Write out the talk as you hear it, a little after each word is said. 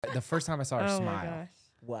The first time I saw her Oh my smile, gosh.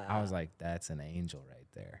 Wow. I was like, that's an angel right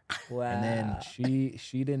there. wow. And then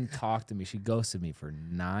she didn't talk to me. She ghosted me for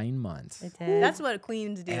 9 months. It did. That's what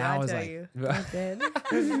queens do. And I I was tell like, you. It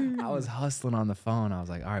did. I was hustling on the phone. I was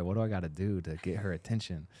like, all right, what do I got to do to get her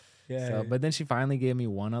attention? yeah. So, but then she finally gave me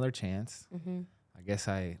one other chance. Mhm. I guess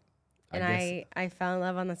I fell in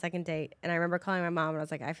love on the second date. And I remember calling my mom and I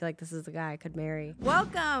was like, I feel like this is the guy I could marry.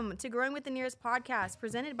 Welcome to Growing with the Nearest podcast,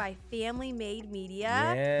 presented by Family Made Media.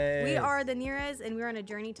 Yes. We are the Nearest, and we're on a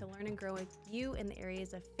journey to learn and grow with you in the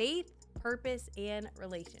areas of faith, purpose, and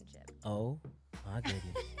relationship. Oh my goodness.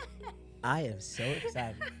 I am so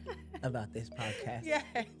excited about this podcast. Yes.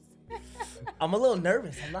 I'm a little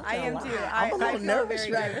nervous. I'm not I gonna am lie. too. I'm a I little feel nervous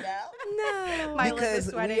very right good. now. No. My lip is Because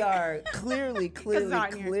sweating. we are clearly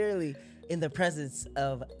not here. clearly in the presence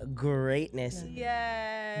of greatness.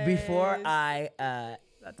 Yes. Before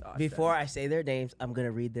That's awesome. I say their names, I'm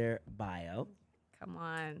gonna read their bio. Come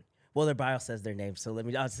on. Well, their bio says their name, so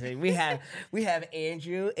I'll say we have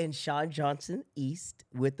Andrew and Shawn Johnson East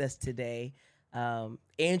with us today.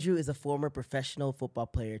 Andrew is a former professional football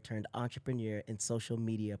player turned entrepreneur and social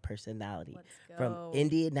media personality Let's from go.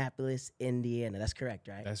 Indianapolis, Indiana. That's correct,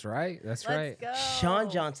 right? That's right. That's Let's right. go. Shawn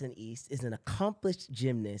Johnson East is an accomplished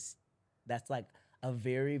gymnast. That's like a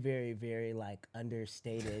very, very, very like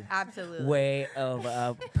understated Absolutely. way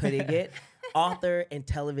of putting it. Author and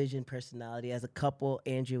television personality. As a couple,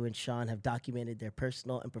 Andrew and Shawn have documented their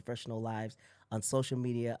personal and professional lives on social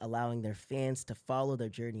media, allowing their fans to follow their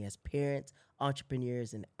journey as parents,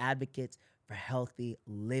 entrepreneurs, and advocates for healthy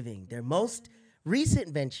living. Their most recent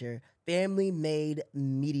venture, Family Made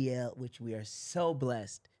Media, which we are so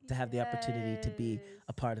blessed to have the opportunity to be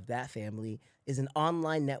a part of that family, is an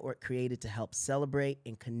online network created to help celebrate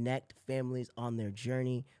and connect families on their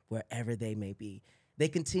journey wherever they may be. They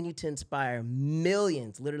continue to inspire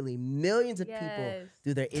millions, literally millions of people Yes.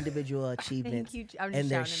 through their individual achievements you. I'm just and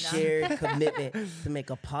their shouting them shared commitment to make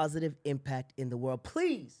a positive impact in the world.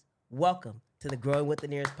 Please welcome to the Growing with the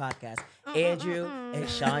Nearest podcast, Andrew and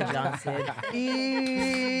Shawn Johnson. guys are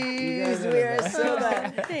We the are best. so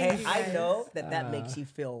glad. Thank Hey, you, I guys. know that makes you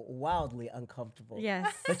feel wildly uncomfortable.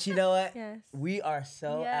 Yes. But you know what? Yes. We are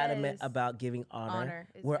so adamant Yes. about giving honor, Honor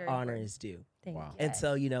is where very honor important. is due. Thank Wow. you. And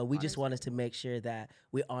so, we just Honor's wanted to make sure that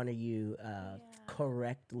we honor you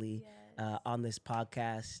correctly on this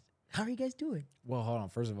podcast. How are you guys doing? Well, hold on.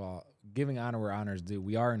 First of all, giving honor where honor is due.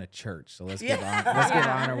 We are in a church, so let's Yeah. give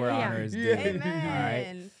honor where Yeah. honor is due. Yeah.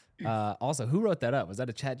 Amen. All right. Also, who wrote that up? Was that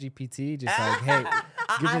a Chat GPT? Just like, hey,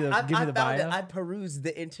 give me the I bio. found it. I perused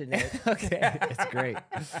the internet. Okay, it's great.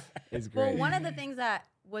 It's great. Well, one of the things that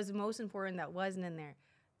was most important that wasn't in there,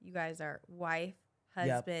 you guys are wife,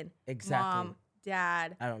 husband, exactly. mom,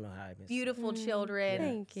 dad, I don't know how I missed beautiful children.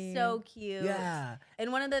 Thank you. So cute. it. Yeah.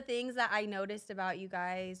 And one of the things that I noticed about you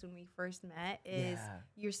guys when we first met is Yeah.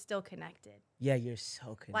 you're still connected. Yeah, you're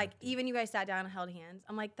so connected. Like, even you guys sat down and held hands.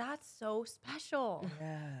 I'm like, that's so special.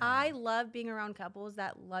 Yeah. I love being around couples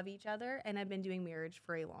that love each other and have been doing marriage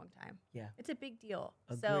for a long time. Yeah. It's a big deal.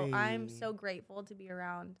 So I'm Agree. so grateful to be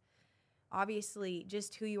around, obviously,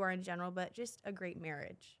 just who you are in general, but just a great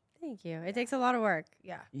marriage. Thank you. It takes a lot of work.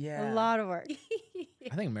 Yeah. Yeah. A lot of work.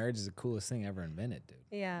 I think marriage is the coolest thing ever invented, dude.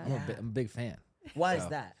 Yeah. I'm a big fan. Why is So-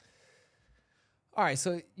 that? All right,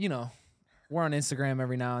 so we're on Instagram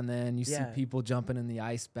every now and then. You see Yeah. people jumping in the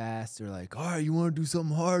ice bath. They're like, all right, you want to do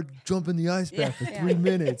something hard? Jump in the ice bath for Yeah. 3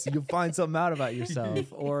 minutes. You'll find something out about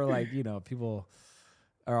yourself. Or like, people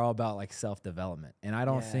are all about like self-development. And I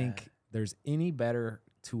don't Yeah. think there's any better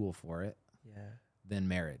tool for it Yeah. than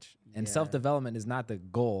marriage. And Yeah. self-development is not the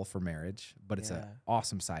goal for marriage, but it's Yeah. an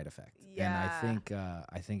awesome side effect. Yeah. And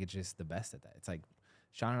I think it's just the best at that. It's like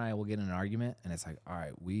Shawn and I will get in an argument and it's like, all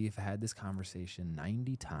right, we've had this conversation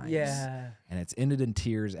 90 times. Yeah. And it's ended in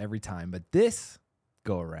tears every time. But this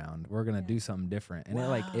go around, we're going to do something different. And it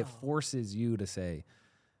Wow. forces you to say,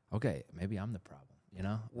 okay, maybe I'm the problem,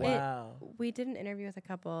 Wow. We did an interview with a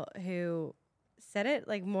couple who said it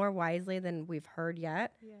like more wisely than we've heard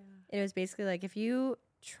yet. Yeah. It was basically like, if you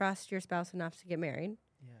trust your spouse enough to get married,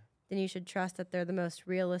 Yeah. then you should trust that they're the most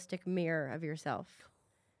realistic mirror of yourself.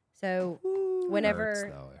 So It whenever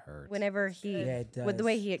hurts, though. It hurts. whenever he Yeah, it with the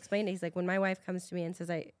way does. he explained it, he's like, when my wife comes to me and says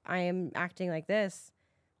I am acting like this,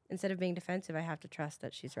 instead of being defensive, I have to trust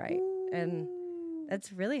that she's right. And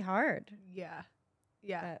that's really hard. Yeah.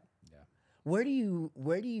 Yeah. But Where did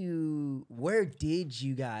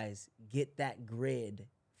you guys get that grid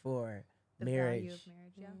for The marriage? value of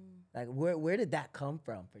marriage. Yeah. Like where did that come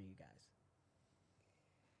from for you guys?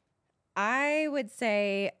 I would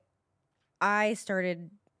say I started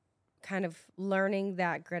kind of learning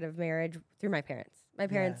that grid of marriage through my parents. My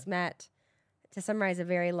parents met to summarize a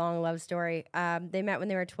very long love story, they met when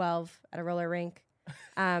they were 12 at a roller rink.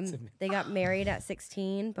 They got married at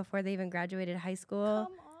 16 before they even graduated high school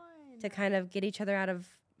Come on. to kind of get each other out of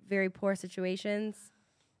very poor situations.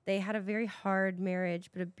 They had a very hard marriage,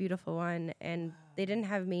 but a beautiful one. And they didn't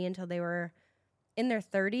have me until they were in their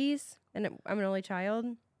 30s, and I'm an only child.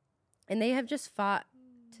 And they have just fought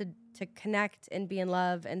to connect and be in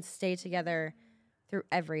love and stay together through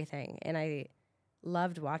everything. And I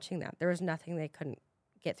loved watching that. There was nothing they couldn't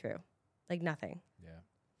get through, like nothing. Yeah.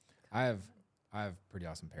 I have pretty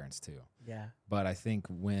awesome parents too. Yeah. But I think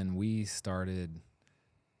when we started,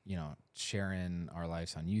 sharing our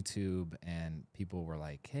lives on YouTube and people were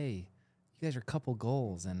like, hey, you guys are couple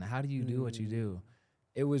goals and how do you do what you do?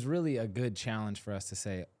 It was really a good challenge for us to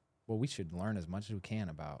say, well, we should learn as much as we can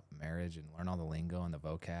about marriage and learn all the lingo and the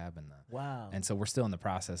vocab Wow. and so we're still in the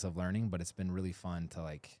process of learning, but it's been really fun to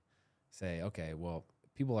like say, okay, well,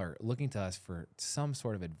 people are looking to us for some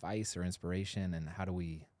sort of advice or inspiration, and what do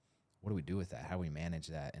we do with that? How do we manage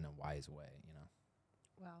that in a wise way,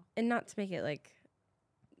 Wow. And not to make it like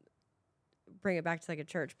bring it back to like a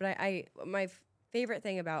church, but my favorite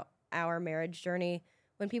thing about our marriage journey,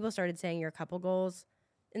 when people started saying your couple goals,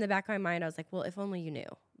 in the back of my mind I was like, well, if only you knew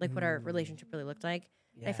like what our relationship really looked like.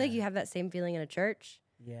 Yeah. And I feel like you have that same feeling in a church.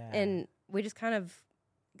 Yeah. And we just kind of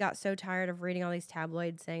got so tired of reading all these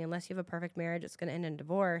tabloids saying unless you have a perfect marriage it's going to end in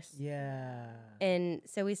divorce. Yeah. And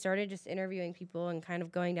so we started just interviewing people and kind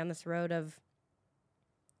of going down this road of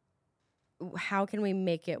how can we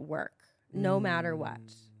make it work no matter what?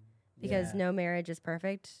 Because no marriage is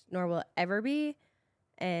perfect, nor will it ever be.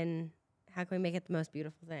 And how can we make it the most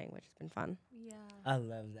beautiful thing, which has been fun. Yeah. I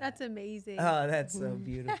love that. That's amazing. Oh, that's so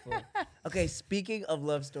beautiful. Okay, speaking of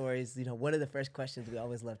love stories, one of the first questions we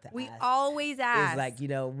always love to We ask always ask. is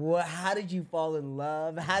like, how did you fall in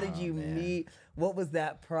love? How did you man. meet? What was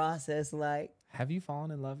that process like? Have you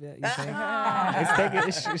fallen in love yet? You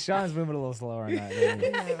think? Sean's moving a little slower on that.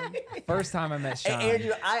 than me. First time I met Hey, Sean,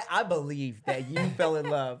 Andrew, I believe that you fell in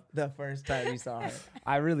love the first time you saw her.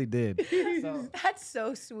 I really did. So, That's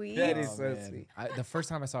so sweet. That is so man. sweet. The first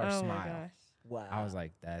time I saw her Oh my smile, gosh. Wow. I was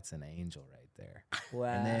like, "That's an angel right there." wow.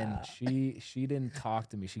 And then she didn't talk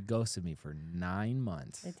to me. She ghosted me for 9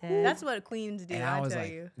 months. I did. That's what queens do, And I I was tell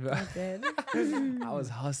like, you. I did. I was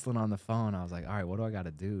hustling on the phone. I was like, "All right, what do I got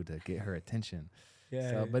to do to get her attention?" yeah.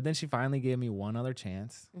 So, but then she finally gave me one other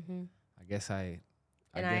chance. Mhm. I guess I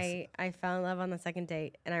I fell in love on the second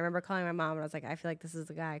date. And I remember calling my mom and I was like, I feel like this is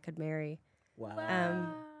the guy I could marry.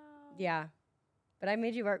 wow. Yeah. But I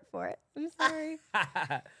made you work for it. I'm sorry.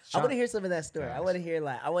 I want to hear some of that story. I Gosh. want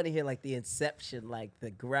to hear like the inception, like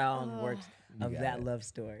the groundwork You of got that it. love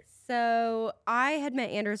story. So I had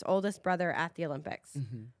met Andrew's oldest brother at the Olympics.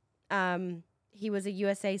 He was a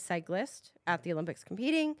USA cyclist at the Olympics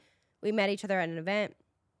competing. We met each other at an event.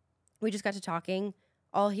 We just got to talking.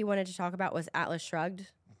 All he wanted to talk about was Atlas Shrugged,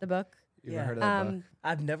 the book. You Yeah. ever heard of that book?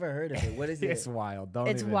 I've never heard of it. What is it? It's wild. Don't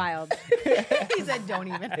It's even. wild. He said, "Don't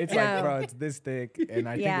even." It's No. like, bro, it's this thick, and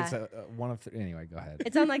I Yeah. think it's one of. Anyway, go ahead.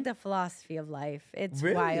 It's on like the philosophy of life. It's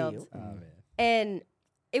Really? wild. Oh man. And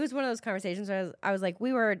it was one of those conversations where I was like,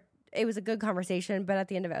 it was a good conversation, but at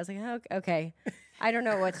the end of it, I was like, oh, okay, I don't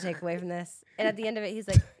know what to take away from this. And at the end of it, he's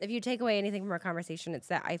like, if you take away anything from our conversation, it's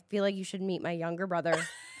that I feel like you should meet my younger brother.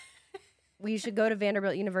 You should go to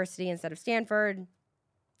Vanderbilt University instead of Stanford.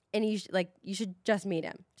 And you should just meet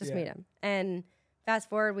him. Just meet him. And fast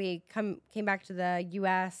forward, we came back to the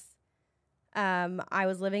US. I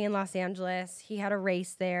was living in Los Angeles. He had a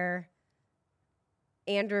race there.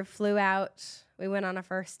 Andrew flew out. We went on a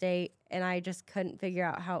first date, and I just couldn't figure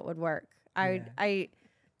out how it would work.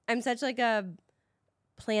 I'm such like a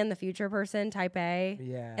plan the future person, type A,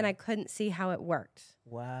 Yeah. and I couldn't see how it worked.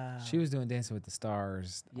 Wow. She was doing Dancing with the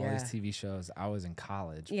Stars, all Yeah. these TV shows. I was in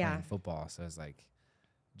college Yeah. playing football, so it's like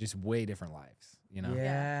just way different lives,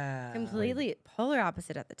 Yeah. Completely polar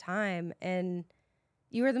opposite at the time, and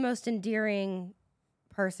you were the most endearing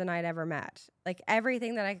person I'd ever met. Like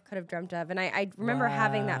everything that I could have dreamt of, and I remember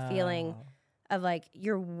having that feeling Wow. of like,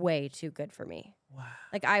 you're way too good for me. Wow.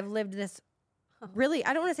 Like I've lived this really,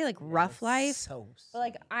 I don't want to say like rough life, So but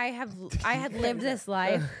like I had lived this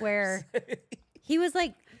life where he was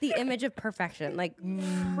like the image of perfection, like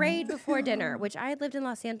prayed before dinner, which I had lived in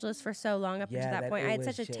Los Angeles for so long up Yeah, until that that point. I had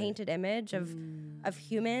image such a change. tainted image of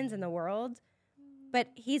humans and the world. But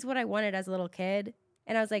he's what I wanted as a little kid.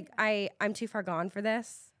 And I was like, I'm too far gone for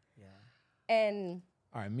this. Yeah. And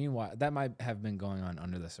All right. Meanwhile, that might have been going on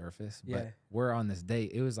under the surface, but Yeah. we're on this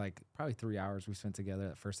date. It was like probably 3 hours we spent together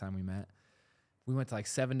the first time we met. We went to like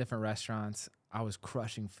 7 different restaurants. I was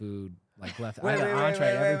crushing food. like left. Wait, I had an wait, entree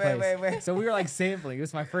at every place. wait. So we were like sampling. It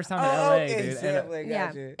was my first time in Oh, LA, okay, dude. sampling, Yeah,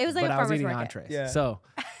 gotcha. it was like But a I was farmer's eating market. entrees. Yeah. So,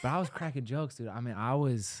 but I was cracking jokes, dude. I mean, I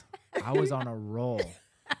was on a roll,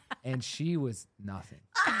 and she was nothing.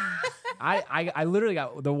 I literally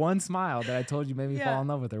got the one smile that I told you made me fall in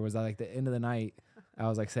love with her was at like the end of the night. I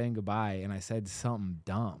was like saying goodbye, and I said something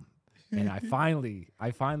dumb, and I finally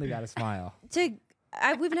got a smile.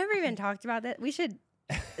 We've never even talked about that. We should.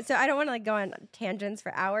 So I don't want to like go on tangents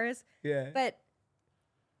for hours. Yeah. But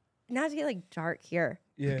not to get like dark here.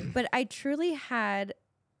 Yeah. But I truly had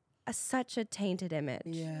such a tainted image.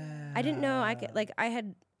 Yeah. I didn't know I could like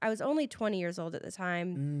I was only 20 years old at the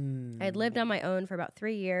time. I had lived on my own for about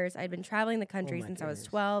 3 years. I'd been traveling the country my since I was goodness.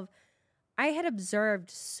 12. I had observed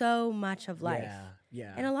so much of life.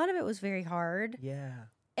 Yeah. And a lot of it was very hard. Yeah.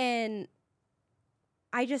 And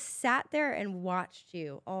I just sat there and watched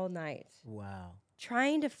you all night, Wow.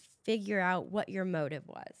 trying to figure out what your motive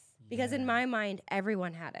was. Because in my mind,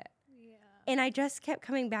 everyone had it. Yeah. And I just kept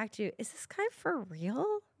coming back to, is this guy for real?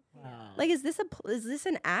 Wow. Like, is this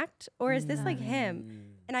an act or is this like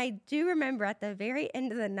him? And I do remember at the very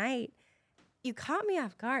end of the night, you caught me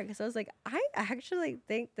off guard because I was like, I actually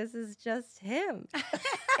think this is just him.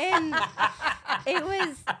 And it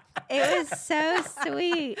was so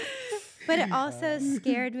sweet. But it also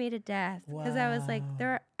scared me to death because I was like, there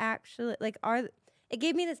are actually it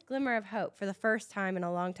gave me this glimmer of hope for the first time in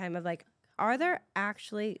a long time of like, are there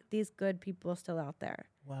actually these good people still out there?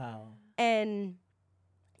 Wow. And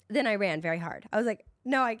then I ran very hard. I was like,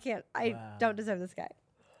 no, I can't. I Wow. don't deserve this guy.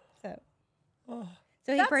 So, Oh.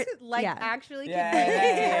 so That's yeah. actually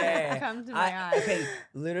Yeah. come to my eyes. Okay,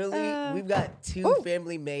 literally, we've got two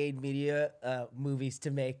family-made media movies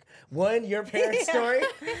to make. One, your parents' story,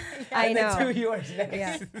 I and know. then two, yours next.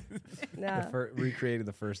 Yeah. No. Recreating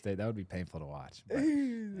the first date, that would be painful to watch. But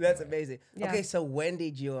That's amazing. Yeah. Okay, so when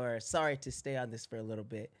did sorry to stay on this for a little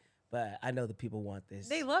bit, but I know the people want this.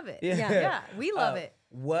 They love it. Yeah. Yeah, we love it.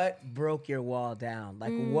 What broke your wall down?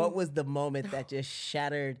 Like, what was the moment that just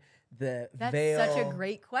shattered the That's veil? such a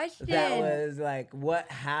great question. That was like, what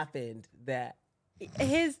happened that?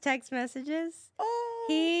 His text messages. Oh.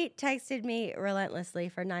 He texted me relentlessly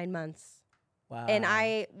for 9 months. Wow. And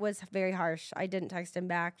I was very harsh. I didn't text him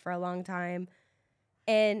back for a long time.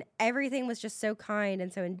 And everything was just so kind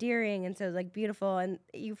and so endearing and so like beautiful. And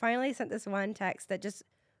you finally sent this one text that just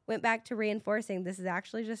went back to reinforcing this is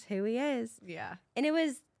actually just who he is. Yeah. And it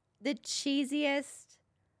was the cheesiest,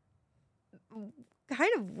 kind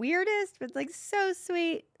of weirdest, but like so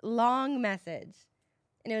sweet, long message.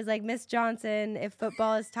 And it was like, Miss Johnson, if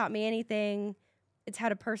football has taught me anything, it's how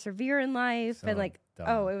to persevere in life. So and like,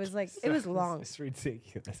 dumb. it was like, it was long. It's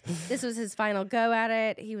ridiculous. This was his final go at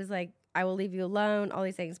it. He was like, I will leave you alone, all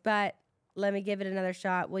these things, but let me give it another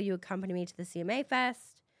shot. Will you accompany me to the CMA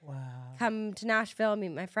Fest? Wow. Come to Nashville, meet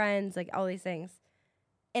my friends, like all these things.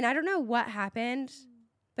 And I don't know what happened,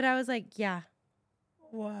 but I was like, yeah.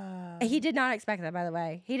 Wow. He did not expect that, by the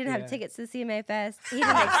way. He didn't Yeah. have tickets to the CMA Fest. He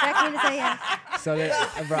didn't expect me to say yes. So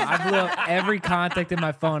that, bro, I blew up every contact in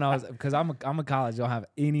my phone. I was because I'm a college, don't have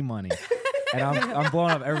any money, and I'm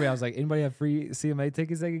blowing up everybody. I was like, anybody have free CMA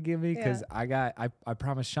tickets they could give me? Because I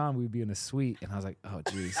promised Shawn we'd be in a suite, and I was like, oh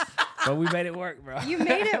jeez, but we made it work, bro. You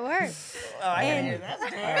made it work. Oh, I And- hear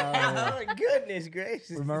that. Oh, goodness gracious.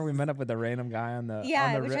 Remember we met up with a random guy on the Yeah,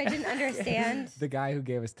 on the which I didn't understand. The guy who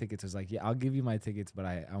gave us tickets was like, yeah, I'll give you my tickets, but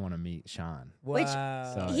I want to meet Shawn. Which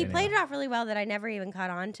Wow. So- He anyway. played it off really well that I never even caught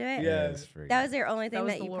on to it. Yeah. it was freaking- That was their only That thing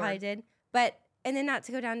was that the you Lord. probably did. But, and then not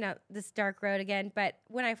to go down this dark road again, but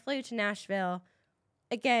when I flew to Nashville,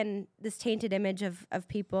 again, this tainted image of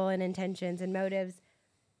people and intentions and motives,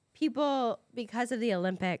 people, because of the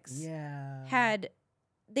Olympics, Yeah.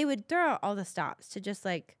 they would throw out all the stops to just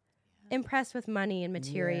like impress with money and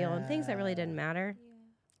material and things that really didn't matter.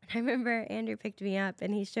 I remember Andrew picked me up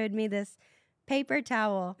and he showed me this paper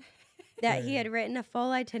towel that he had written a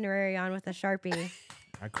full itinerary on with a Sharpie.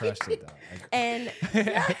 I crushed it though. And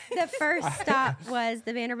the first stop was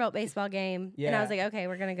the Vanderbilt baseball game. And I Yeah. was like, okay,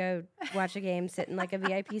 we're going to go watch a game, sit in like a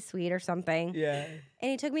VIP suite or something. Yeah.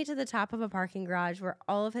 And he took me to the top of a parking garage where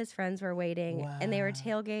all of his friends were waiting and they were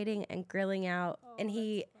tailgating and grilling out. And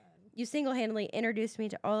you single-handedly introduced me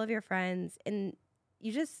to all of your friends. And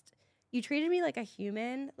you treated me like a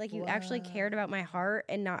human, like you actually cared about my heart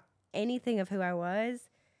and not anything of who I was.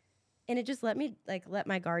 And it just let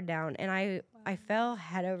my guard down. And I fell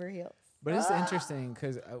head over heels. But it's interesting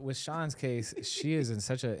because with Shawn's case, she is in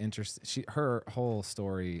such a her whole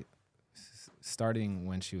story starting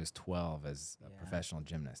when she was 12 as a professional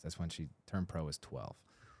gymnast. That's when she turned pro as 12.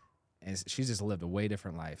 And she's just lived a way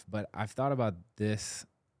different life. But I've thought about this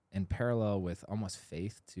in parallel with almost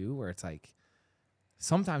faith too, where it's like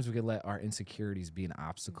sometimes we could let our insecurities be an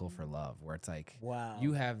obstacle for love, where it's like, Wow.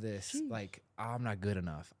 you have this, like, oh, I'm not good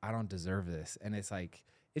enough. I don't deserve this. And it's like,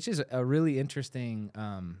 it's just a really interesting,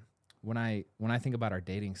 when I think about our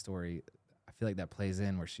dating story, I feel like that plays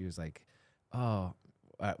in where she was like, oh,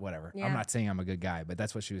 whatever. Yeah. I'm not saying I'm a good guy, but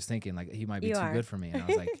that's what she was thinking. Like, he might be You too are. good for me. And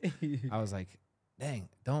I was like, dang,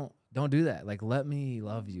 don't do that. Like, let me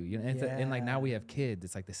love you. You know, and like now we have kids.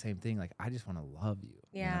 It's like the same thing. Like, I just want to love you.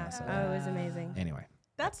 you Yeah. know? So Oh, it was amazing. anyway,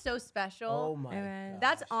 That's so special. Oh my Amen. god.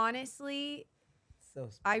 That's honestly, so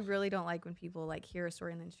special. I really don't like when people like hear a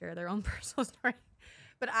story and then share their own personal story.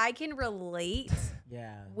 But I can relate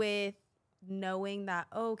Yeah. with knowing that,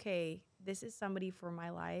 okay, this is somebody for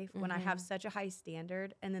my life when I have such a high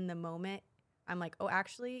standard. And then the moment I'm like, oh,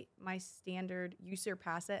 actually, my standard, you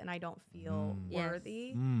surpass it and I don't feel Yes.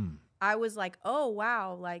 worthy. Mm. I was like, oh,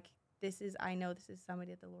 wow. Like, I know this is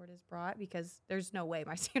somebody that the Lord has brought because there's no way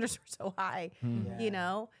my standards were so high, Mm. you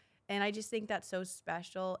know? And I just think that's so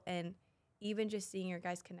special. And even just seeing your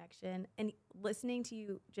guys' connection and listening to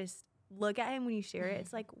you just look at him when you share it,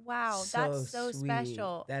 it's like, wow, that's so sweet.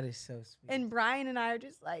 special. That is so sweet. And Brian and I are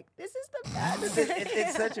just like, this is the best.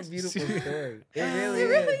 it's such a beautiful story. It really It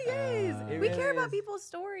really is. is. It We really care about is. people's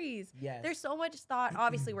stories. Yes. There's so much thought.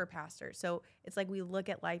 Obviously, we're pastors, so it's like we look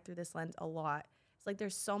at life through this lens a lot. It's like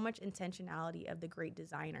there's so much intentionality of the great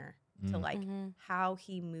designer to like how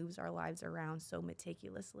he moves our lives around so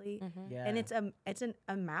meticulously, Yeah. and it's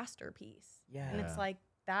a masterpiece. Yeah. And it's like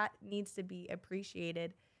that needs to be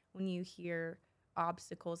appreciated when you hear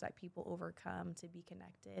obstacles that people overcome to be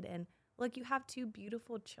connected. And look, you have two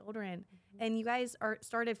beautiful children, and you guys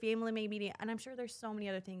started family media, and I'm sure there's so many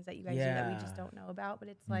other things that you guys do that we just don't know about. But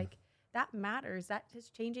it's like that matters. That is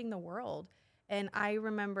changing the world. And I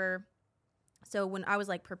remember, so when I was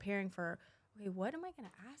like preparing for, okay, what am I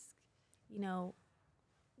gonna ask? You know,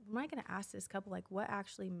 what am I gonna ask this couple? Like, what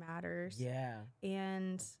actually matters? Yeah.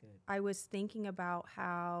 And good. I was thinking about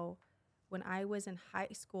how when I was in high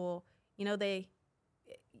school, you know, they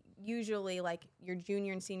usually like your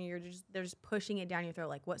junior and senior year, they're just pushing it down your throat.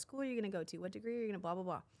 Like, what school are you going to go to? What degree are you going to blah, blah,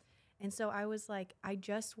 blah. And so I was like, I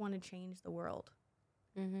just want to change the world,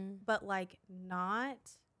 but like not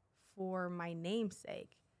for my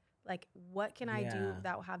namesake. Like, what can I do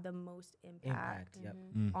that will have the most impact Yep.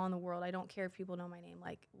 on the world? I don't care if people know my name.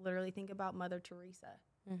 Like, literally think about Mother Teresa.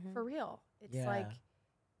 For real. It's like,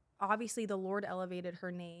 obviously the Lord elevated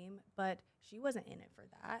her name, but she wasn't in it for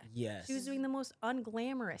that. Yes. She was doing the most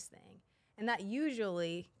unglamorous thing. And that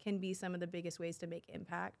usually can be some of the biggest ways to make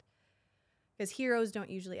impact, because heroes don't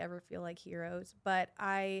usually ever feel like heroes. But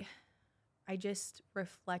I just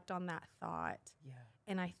reflect on that thought. Yeah.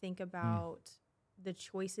 And I think about the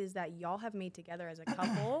choices that y'all have made together as a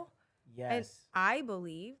couple. Yes. And I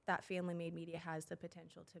believe that Family Made Media has the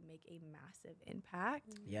potential to make a massive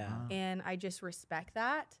impact. Yeah. And I just respect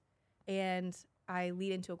that. And I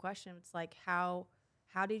lead into a question. It's like, how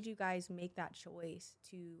did you guys make that choice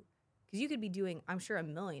to, because you could be doing, I'm sure, a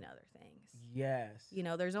million other things. Yes. You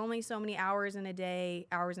know, there's only so many hours in a day,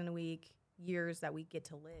 hours in a week, years that we get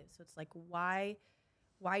to live. So it's like, why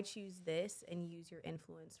choose this and use your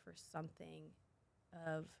influence for something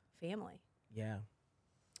of family? Yeah.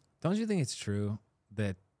 Don't you think it's true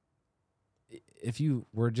that if you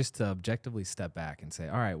were just to objectively step back and say,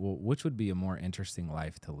 all right, well, which would be a more interesting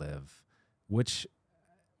life to live? Which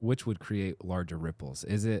would create larger ripples?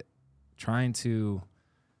 Is it trying to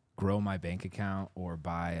grow my bank account or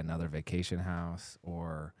buy another vacation house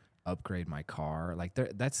or upgrade my car? Like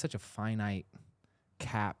that's such a finite,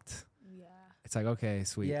 capped. Yeah. It's like, okay,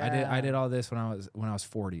 sweet. Yeah. I did all this when I was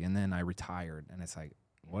 40, and then I retired, and it's like,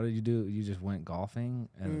 what did you do? You just went golfing?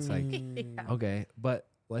 And it's like, okay, but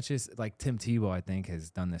let's just, like, Tim Tebow, I think, has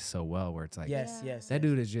done this so well, where it's like, Yes. Yes. that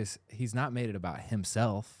dude is just, he's not made it about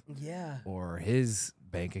himself Yeah. or his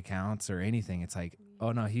bank accounts or anything. It's like,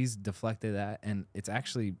 oh no, he's deflected that, and it's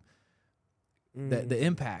actually the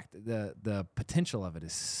impact, the potential of it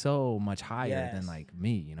is so much higher than like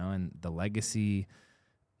me, you know, and the legacy.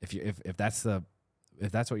 If that's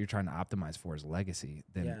what you're trying to optimize for is legacy,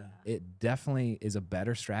 then it definitely is a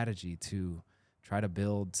better strategy to try to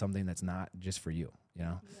build something that's not just for you, you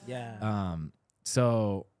know? Yeah.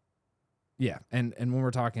 So yeah. And when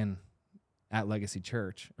we're talking at Legacy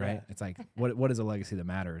Church, right? Yeah. It's like, what is a legacy that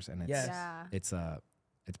matters? And it's, Yes.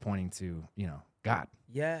 it's pointing to, you know, God.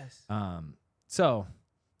 Yes. So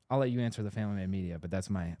I'll let you answer the Family Made Media, but that's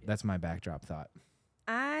my backdrop thought.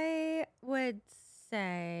 I would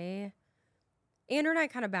say Andrew and I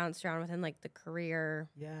kind of bounced around within like the career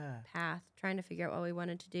path, trying to figure out what we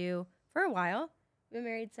wanted to do for a while. We've been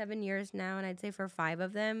married 7 years now, and I'd say for 5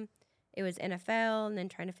 of them, it was NFL and then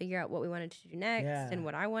trying to figure out what we wanted to do next and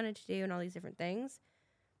what I wanted to do and all these different things.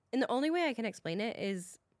 And the only way I can explain it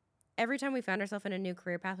is every time we found ourselves in a new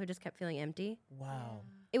career path, we just kept feeling empty. Wow.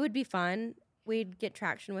 It would be fun. We'd get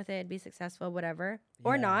traction with it. It'd be successful, whatever,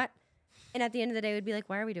 or Yeah. not. And at the end of the day, we'd be like,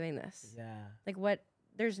 why are we doing this? Yeah. Like, what?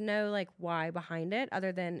 There's no, like, why behind it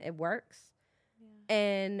other than it works. Yeah.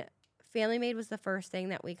 And Family Made was the first thing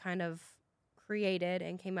that we kind of created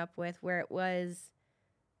and came up with where it was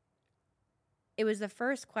the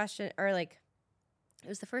first question, or like, it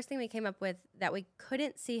was the first thing we came up with that we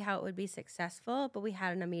couldn't see how it would be successful, but we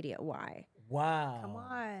had an immediate why. Wow. Come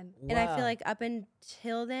on. And I feel like up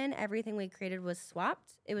until then, everything we created was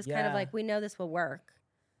swapped. It was kind of Yeah. like, we know this will work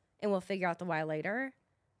and we'll figure out the why later.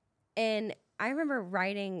 And I remember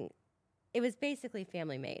writing, it was basically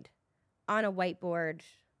Family Made on a whiteboard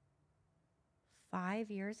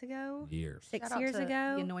 5 years ago, Years. 6 Shout out years to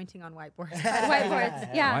ago. The anointing on whiteboards.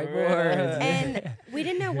 Whiteboards, yeah. Whiteboards. And we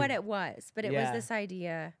didn't know what it was, but it Yeah. was this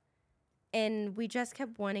idea. And we just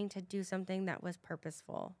kept wanting to do something that was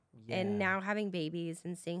purposeful. And now having babies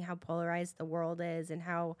and seeing how polarized the world is and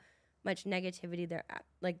how much negativity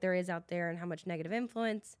there is out there and how much negative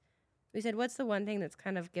influence, we said, what's the one thing that's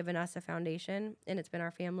kind of given us a foundation? And it's been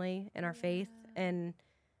our family and our faith. And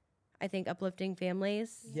I think uplifting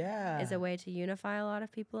families is a way to unify a lot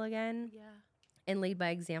of people again Yeah. and lead by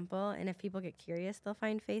example. And if people get curious, they'll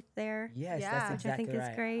find faith there. Yes, Yeah. that's Which I think exactly is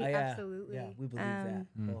right. great. Oh, yeah. Absolutely. Yeah, we believe that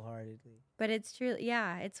Mm. wholeheartedly. But it's true.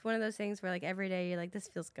 Yeah, it's one of those things where like every day you're like, this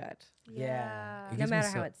feels good. Yeah. It No gets me matter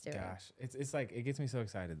how it's doing. Gosh, it's like it gets me so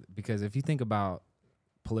excited because if you think about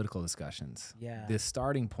political discussions, Yeah. the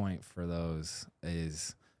starting point for those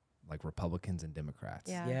is like Republicans and Democrats.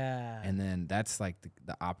 Yeah. Yeah. And then that's like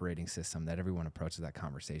the operating system that everyone approaches that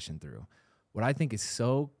conversation through. What I think is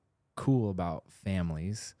so cool about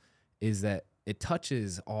families is that it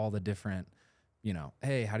touches all the different,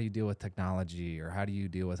 hey, how do you deal with technology, or how do you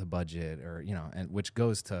deal with a budget, or, and which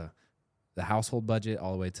goes to the household budget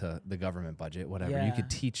all the way to the government budget, whatever. You Yeah. could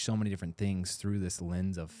teach so many different things through this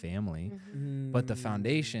lens of family. Mm-hmm. But the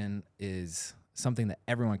foundation is something that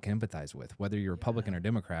everyone can empathize with, whether you're Republican or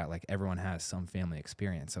Democrat. Like, everyone has some family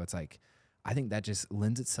experience. So it's like, I think that just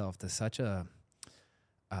lends itself to such a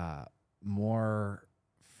more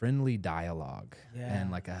friendly dialogue and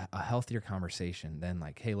like a healthier conversation than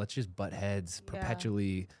like, hey, let's just butt heads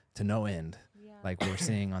perpetually to no end, like we're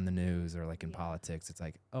seeing on the news or like in politics. It's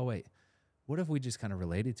like, oh wait, what if we just kind of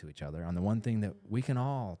related to each other on the one thing that we can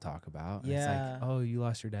all talk about? And it's like, oh, you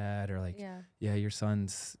lost your dad, or like, yeah, your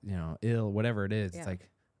son's, ill, whatever it is. It's like,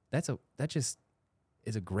 that just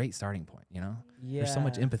is a great starting point, Yeah. There's so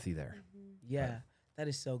much empathy there. Yeah, that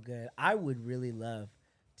is so good. I would really love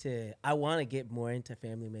I want to get more into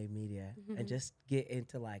Family Made Media and just get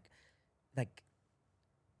into like,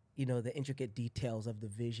 the intricate details of the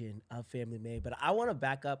vision of Family Made. But I want to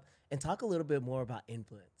back up and talk a little bit more about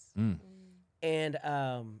influence. And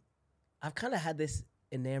I've kind of had this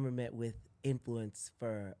enamorment with influence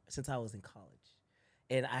since I was in college.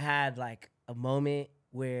 And I had like a moment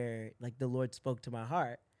where like the Lord spoke to my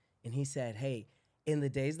heart and he said, hey, in the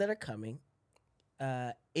days that are coming,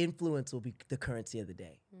 influence will be the currency of the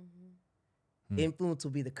day. Influence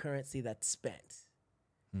will be the currency that's spent.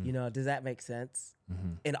 Does that make sense?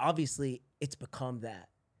 And obviously it's become that.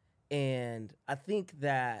 And I think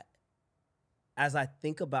that as I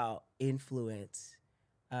think about influence,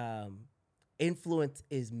 influence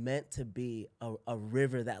is meant to be a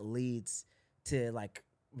river that leads to, like,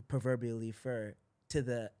 proverbially to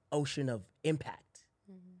the ocean of impact.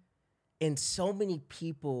 And so many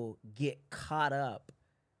people get caught up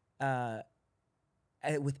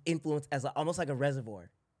with influence as almost like a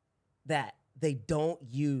reservoir that they don't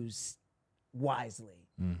use wisely.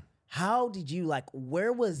 How did you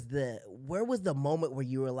where was the moment where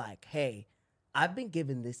you were like, hey, I've been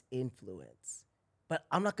given this influence, but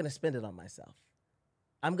I'm not going to spend it on myself.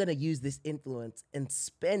 I'm going to use this influence and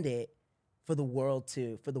spend it for the world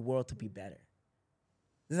to be better.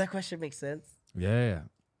 Does that question make sense? Yeah.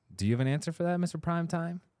 Do you have an answer for that, Mr.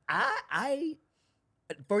 Primetime? I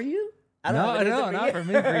for you? I No, have an answer not you. for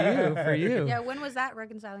me, for you. Yeah, when was that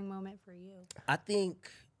reconciling moment for you? I think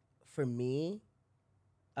for me,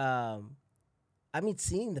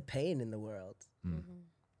 seeing the pain in the world,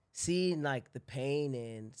 seeing like the pain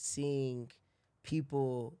and seeing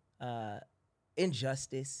people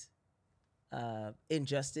injustice,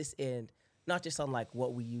 and not just on like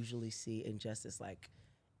what we usually see injustice, like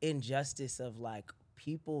injustice of like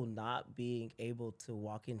people not being able to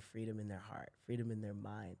walk in freedom in their heart, freedom in their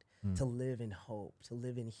mind, to live in hope, to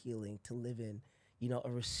live in healing, to live in, a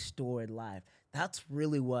restored life. That's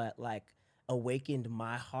really what like awakened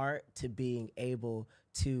my heart to being able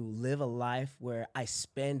to live a life where I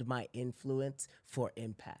spend my influence for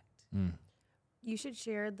impact. You should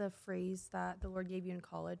share the phrase that the Lord gave you in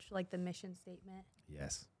college, like the mission statement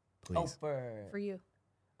Yes, Oh, please. for you.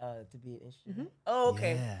 to be an instrument. Oh,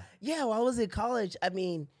 okay. Yeah, while I was in college, I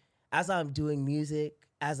mean, as I'm doing music,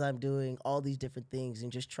 as I'm doing all these different things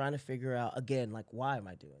and just trying to figure out, again, like, why am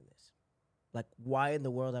I doing this? Like, why in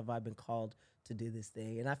the world have I been called to do this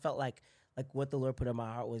thing? And I felt like what the Lord put in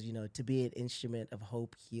my heart was, to be an instrument of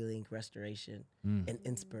hope, healing, restoration, and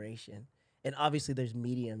inspiration. And obviously there's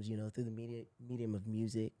mediums, through the medium of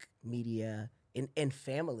music, media, and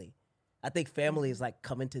family. I think family is like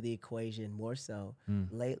coming to the equation more so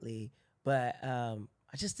lately. But I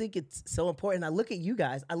just think it's so important. I look at you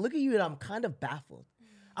guys, and I'm kind of baffled.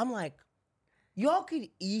 I'm like, y'all could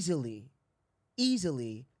easily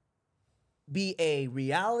be a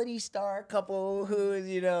reality star couple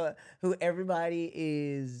who everybody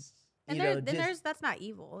is, And that's not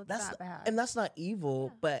evil. It's not bad. and that's not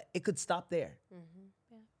evil, but it could stop there.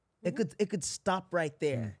 Mm-hmm. It could stop right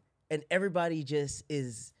there, and everybody just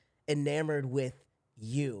is enamored with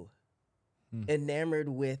you, enamored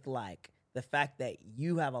with like the fact that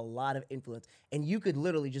you have a lot of influence, and you could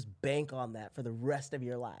literally just bank on that for the rest of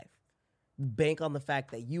your life. Bank on the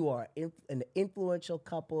fact that you are an influential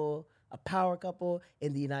couple, a power couple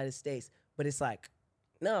in the United States. But it's like,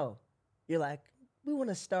 no, you're like, we want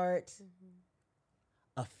to start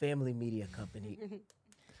a family media company.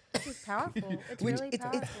 This is powerful. It's Which really it's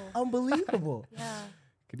powerful. unbelievable. Yeah.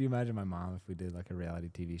 Could you imagine my mom if we did like a reality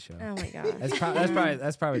TV show? Oh my gosh.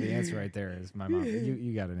 That's probably the answer right there. Is my mom?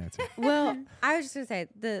 You got an answer. Well, I was just gonna say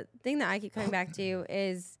the thing that I keep coming back to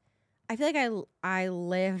is I feel like I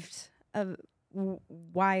lived a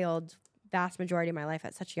wild vast majority of my life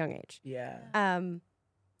at such a young age. Yeah.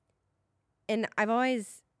 And I've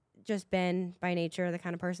always just been by nature the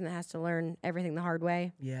kind of person that has to learn everything the hard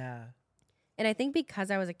way. Yeah. And I think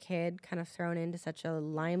because I was a kid kind of thrown into such a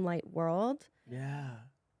limelight world, Yeah.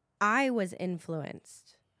 I was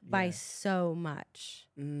influenced by Yeah. so much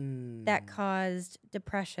that caused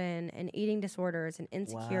depression and eating disorders and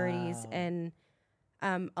insecurities Wow.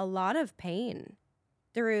 and a lot of pain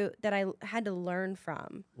through that I had to learn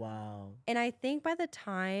from. Wow. And I think by the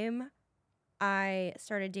time I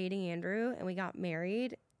started dating Andrew and we got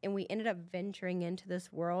married and we ended up venturing into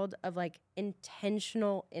this world of like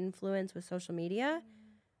intentional influence with social media,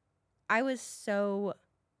 I was so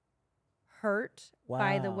hurt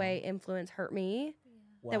by the Wow. way influence hurt me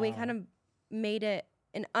that we kind of made it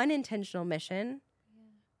an unintentional mission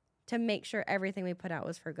to make sure everything we put out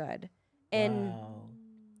was for good. And Wow.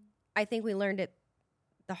 I think we learned it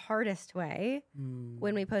the hardest way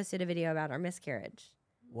when we posted a video about our miscarriage.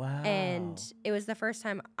 Wow. And it was the first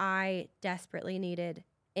time I desperately needed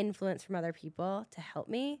influence from other people to help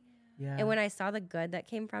me. Yeah. And when I saw the good that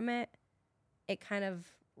came from it, it kind of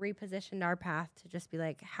repositioned our path to just be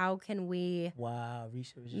like, how can we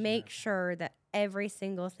make sure that every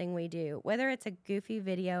single thing we do, whether it's a goofy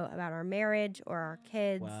video about our marriage or our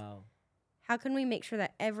kids, how can we make sure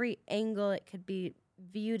that every angle it could be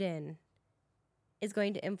viewed in is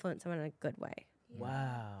going to influence someone in a good way?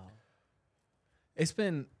 Wow. It's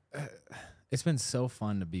been so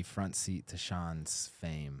fun to be front seat to Shawn's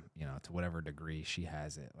fame, to whatever degree she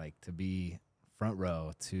has it. Like to be front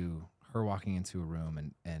row to her walking into a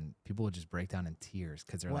room and people would just break down in tears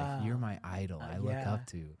because they're like, you're my idol. I look up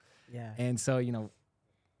to. Yeah. And so,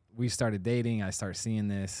 we started dating. I started seeing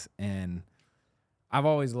this, and I've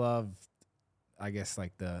always loved, I guess,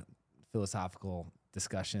 like the philosophical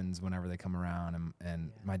discussions whenever they come around.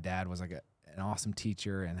 And my dad was like an awesome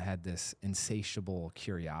teacher and had this insatiable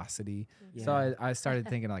curiosity. Yeah. So I started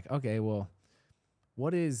thinking like, okay, well,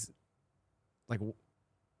 what is like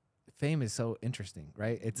fame is so interesting,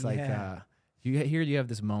 right? It's like you have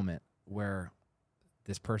this moment where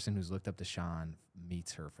this person who's looked up to Shawn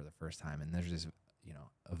meets her for the first time, and there's this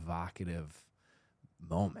evocative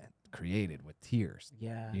moment created with tears.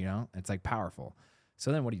 Yeah. It's like powerful.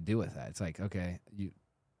 So then what do you do with that? It's like, okay, you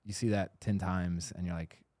see that 10 times and you're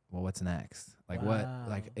like, well, what's next? Like what,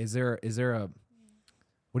 like, is there a,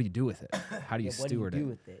 what do you do with it? How do you steward what do you it? do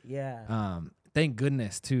with it? Yeah. Thank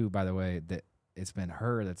goodness too, by the way, that it's been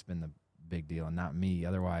her that's been the big deal and not me.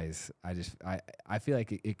 Otherwise I feel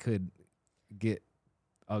like it could get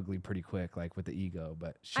ugly pretty quick, like with the ego,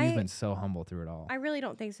 but she's been so humble through it all. I really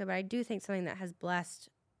don't think so, but I do think something that has blessed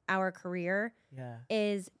our career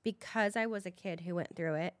is because I was a kid who went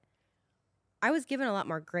through it. I was given a lot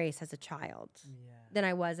more grace as a child than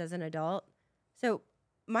I was as an adult. So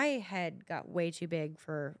my head got way too big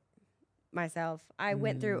for myself. I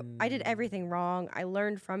went through, I did everything wrong. I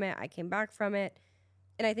learned from it. I came back from it.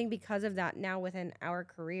 And I think because of that, now within our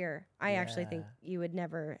career, I actually think you would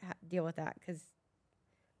never deal with that because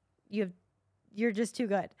you're just too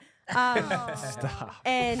good. Stop.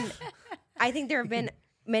 And I think there have been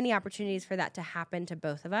many opportunities for that to happen to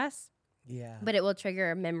both of us. Yeah. But it will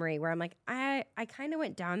trigger a memory where I'm like, I kind of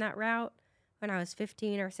went down that route when I was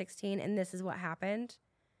 15 or 16, and this is what happened.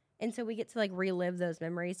 And so we get to like relive those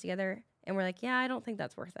memories together, and we're like, yeah, I don't think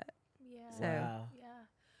that's worth it. Yeah. So Wow. Yeah.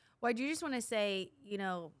 Well, I do just want to say,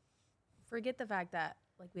 forget the fact that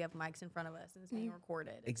like we have mics in front of us and it's being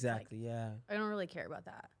recorded. It's Exactly. like, Yeah. I don't really care about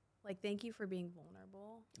that. Like, thank you for being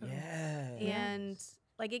vulnerable. Yeah. And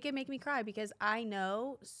like, it can make me cry because I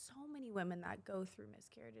know so many women that go through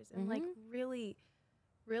miscarriages and like really,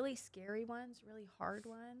 really scary ones, really hard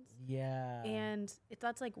ones. Yeah. And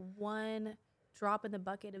that's like one drop in the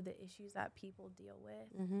bucket of the issues that people deal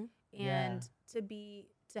with. And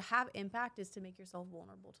to have impact is to make yourself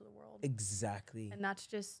vulnerable to the world. Exactly. And that's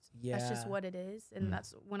just what it is. And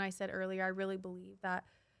that's when I said earlier, I really believe that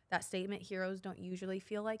statement, heroes don't usually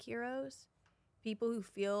feel like heroes. People who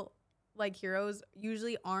feel like heroes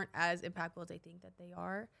usually aren't as impactful as they think that they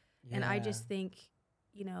are. And I just think,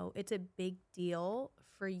 it's a big deal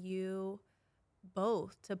for you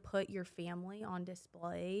both to put your family on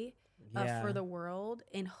display for the world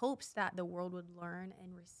in hopes that the world would learn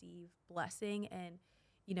and receive blessing and,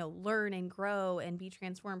 learn and grow and be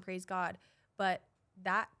transformed, praise God. But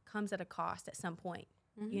that comes at a cost at some point,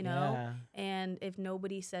 and if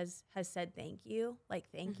nobody has said thank you, like,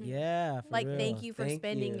 thank you. Yeah. Like, real. thank you for Thank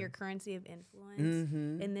spending you. your currency of influence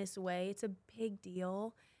in this way. It's a big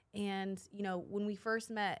deal. And, when we first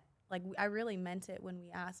met, like, I really meant it when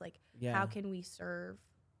we asked, like, how can we serve,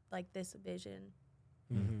 like, this vision,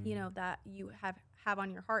 that you have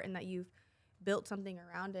on your heart and that you've built something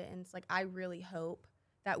around it. And it's like, I really hope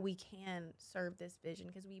that we can serve this vision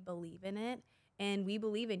because we believe in it and we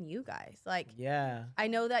believe in you guys. Like, I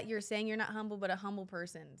know that you're saying you're not humble, but a humble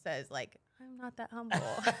person says, like, I'm not that humble.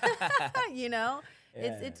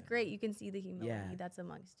 It's great. You can see the humility that's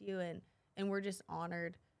amongst you. And we're just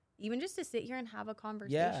honored even just to sit here and have a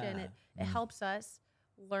conversation. It helps us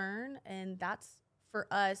learn. And that's, for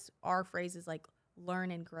us, our phrase is like,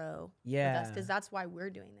 learn and grow with us, because that's why we're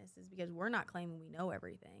doing this, is because we're not claiming we know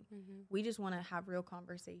everything. We just want to have real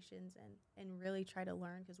conversations and really try to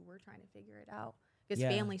learn, because we're trying to figure it out, because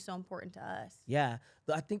family's so important to us.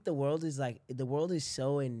 I think the world is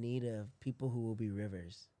so in need of people who will be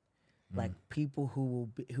rivers, like people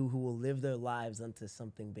who will live their lives unto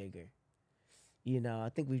something bigger. I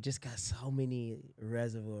think we've just got so many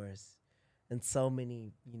reservoirs and so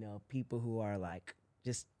many people who are like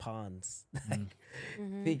just ponds, like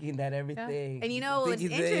thinking that everything. And what's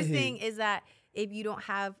interesting is that if you don't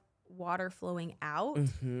have water flowing out,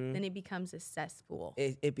 then it becomes a cesspool.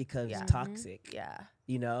 It becomes toxic.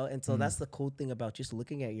 And so that's the cool thing about just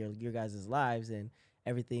looking at your guys' lives and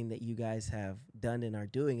everything that you guys have done and are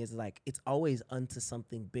doing, is like, it's always unto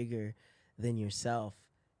something bigger than yourself.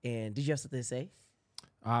 And did you have something to say?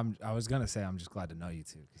 I was gonna say I'm just glad to know you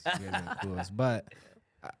two, because you guys are the coolest. But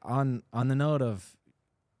on the note of,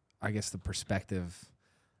 I guess, the perspective,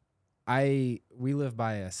 we live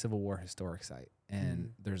by a Civil War historic site,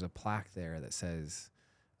 and there's a plaque there that says,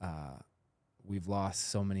 we've lost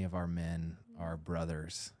so many of our men, our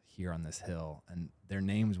brothers here on this hill, and their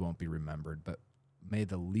names won't be remembered, but may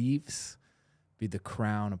the leaves be the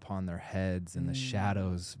crown upon their heads and the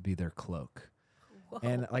shadows be their cloak. Whoa.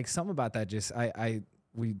 And like, something about that, just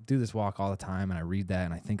we do this walk all the time, and I read that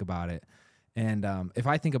and I think about it. And if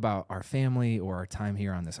I think about our family or our time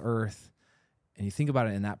here on this earth, and you think about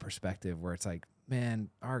it in that perspective, where it's like, man,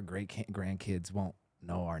 our grandkids won't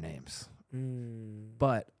know our names,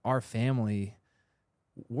 but our family,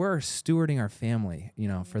 we're stewarding our family,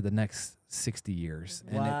 for the next 60 years.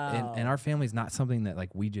 Wow. And our family is not something that,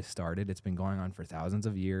 like, we just started. It's been going on for thousands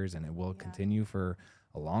of years, and it will continue for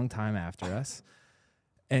a long time after us.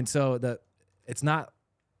 And so it's not,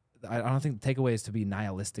 I don't think the takeaway is to be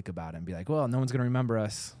nihilistic about it and be like, well, no one's going to remember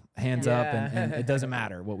us, hands up, and it doesn't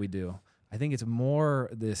matter what we do. I think it's more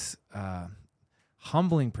this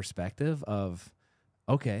humbling perspective of,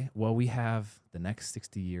 okay, well, we have the next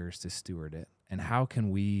 60 years to steward it. And how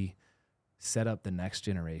can we set up the next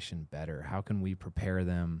generation better? How can we prepare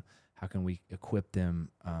them? How can we equip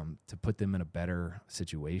them to put them in a better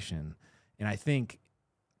situation? And I think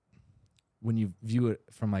when you view it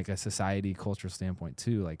from like a society, cultural standpoint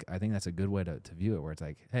too, like, I think that's a good way to view it, where it's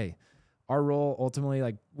like, hey, our role ultimately,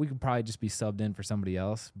 like, we could probably just be subbed in for somebody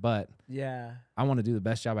else, but I want to do the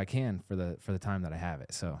best job I can for the time that I have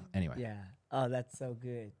it. So anyway. Yeah. Oh, that's so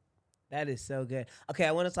good. That is so good. Okay,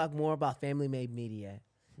 I want to talk more about family made media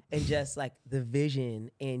and just like the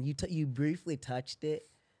vision. And you briefly touched it,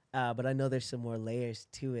 but I know there's some more layers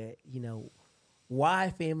to it. Why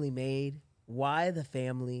family made? Why the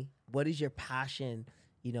family? What is your passion,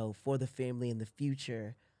 for the family and the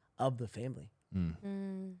future of the family?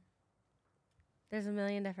 There's a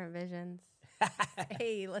million different visions.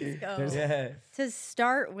 Hey, let's go. Yeah. To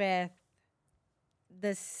start with,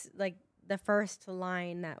 this, like, the first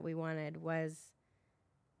line that we wanted was,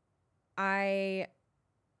 I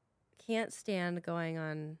can't stand going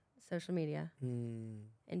on social media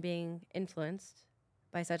and being influenced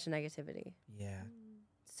by such negativity. Yeah.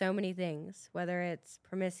 So many things, whether it's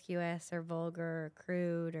promiscuous or vulgar or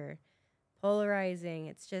crude or polarizing,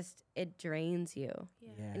 it drains you.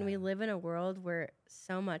 Yeah. And we live in a world where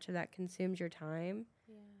so much of that consumes your time.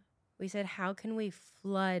 Yeah. We said, how can we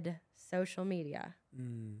flood social media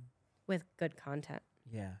with good content?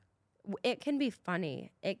 Yeah. It can be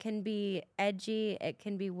funny, it can be edgy, it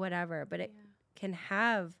can be whatever, but it can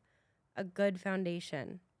have a good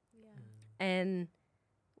foundation. Yeah. And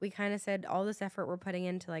we kind of said, all this effort we're putting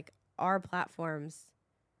into like our platforms,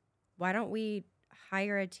 why don't we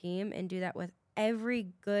hire a team and do that with every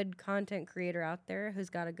good content creator out there who's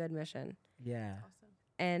got a good mission? Yeah. Awesome.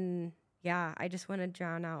 And yeah, I just want to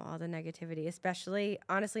drown out all the negativity, especially,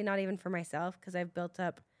 honestly, not even for myself, because I've built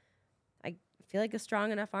up, I feel like, a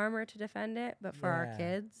strong enough armor to defend it, but for our Yeah.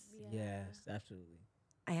 kids, Yes, absolutely.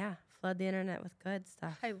 Flood the internet with good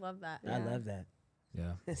stuff. I love that. I Yeah. love that.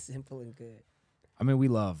 Yeah. Simple and good. I mean, we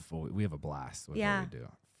have a blast with Yeah. what we do.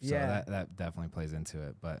 So Yeah. that definitely plays into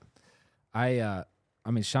it. But I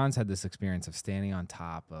mean, Shawn's had this experience of standing on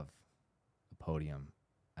top of a podium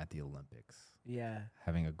at the Olympics, Yeah.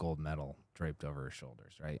 having a gold medal draped over her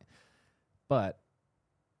shoulders, right? But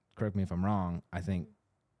correct me if I'm wrong, I think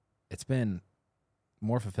it's been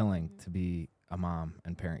more fulfilling to be a mom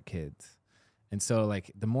and parent kids. And so,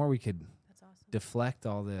 like, the more we could That's awesome. deflect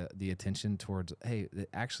all the attention towards, hey,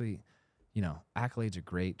 actually, accolades are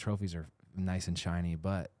great, trophies are nice and shiny,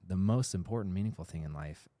 but the most important, meaningful thing in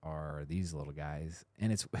life are these little guys,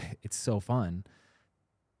 and it's so fun.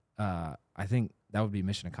 I think that would be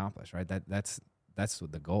mission accomplished, right? That's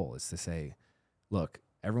what the goal is, to say, look,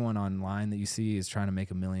 everyone online that you see is trying to make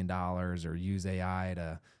 $1 million or use AI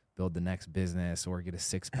to build the next business or get a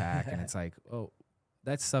six-pack, and it's like, oh,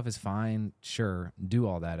 that stuff is fine, sure, do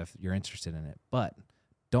all that if you're interested in it, but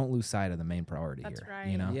don't lose sight of the main priority That's here.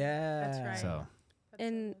 right. Yeah. That's right. So That's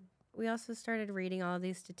And so we also started reading all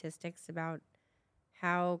these statistics about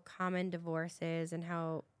how common divorce is and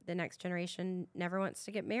how the next generation never wants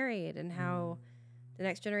to get married and how the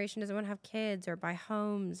next generation doesn't want to have kids or buy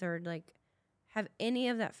homes or like have any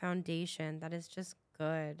of that foundation that is just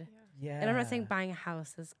good. good. Yeah. And I'm not saying buying a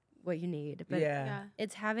house is what you need, but Yeah. yeah.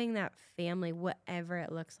 it's having that family, whatever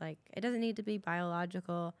it looks like. It doesn't need to be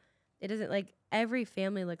biological. It doesn't, like, every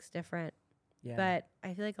family looks different. Yeah. But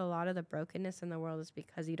I feel like a lot of the brokenness in the world is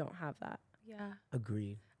because you don't have that. Yeah.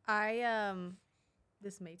 Agreed.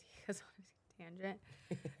 This may take us on a tangent,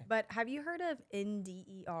 but have you heard of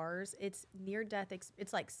NDERs? It's near death.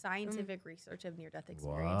 It's like scientific research of near death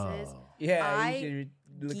experiences. whoa. Yeah. I you should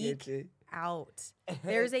look geek into it. Out.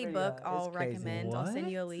 There's a Pretty book it's I'll crazy. recommend. I'll send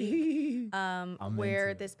you a What? link. I'm Where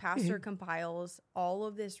into it. this pastor compiles all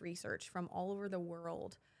of this research from all over the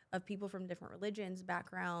world of people from different religions,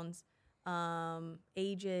 backgrounds,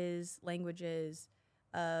 ages, languages,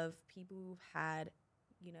 of people who've had,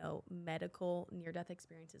 medical near-death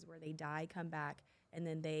experiences where they die, come back, and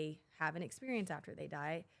then they have an experience after they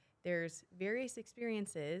die. There's various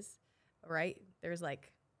experiences, right? There's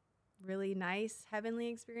like really nice heavenly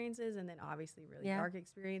experiences and then obviously really dark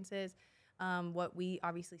experiences, what we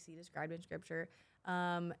obviously see described in scripture.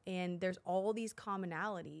 And there's all these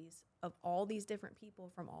commonalities of all these different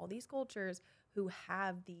people from all these cultures who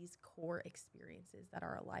have these core experiences that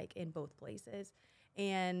are alike in both places.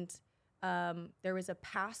 And there was a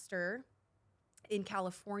pastor in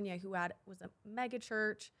California who was a mega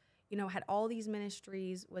church, had all these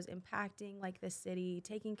ministries, was impacting like the city,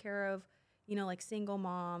 taking care of, like single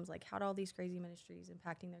moms, like had all these crazy ministries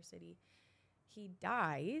impacting their city. He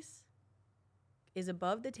dies, is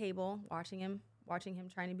above the table, watching him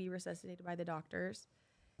trying to be resuscitated by the doctors.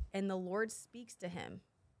 And the Lord speaks to him.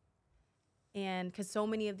 And because so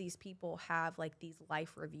many of these people have like these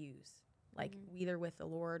life reviews, like either with the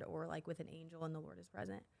Lord or like with an angel and the Lord is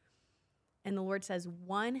present. And the Lord says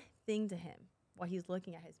one thing to him while he's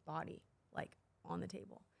looking at his body, like on the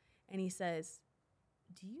table. And he says,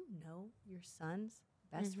 do you know your son's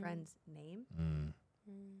best friend's name?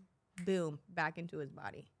 Boom, back into his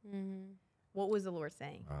body. What was the Lord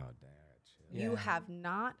saying? Oh, damn. You have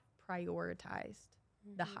not prioritized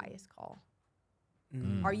the highest call?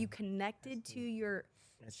 Mm. Are you connected to your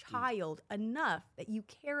That's deep. child enough that you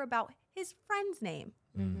care about his friend's name?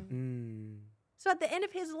 Mm. So at the end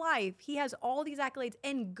of his life, he has all these accolades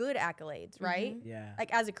and good accolades, right? Yeah.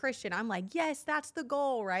 Like as a Christian, I'm like, yes, that's the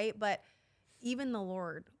goal, right? But even the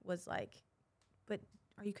Lord was like, but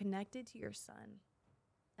are you connected to your son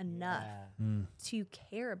enough Yeah. to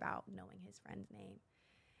care about knowing his friend's name?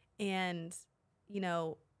 And, you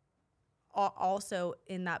know, also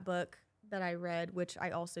in that book that I read, which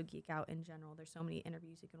I also geek out in general, there's so many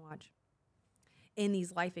interviews you can watch. In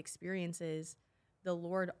these life experiences, the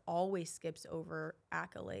Lord always skips over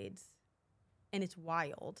accolades, and it's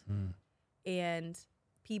wild. And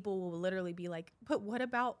people will literally be like, but what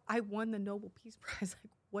about I won the Nobel Peace Prize?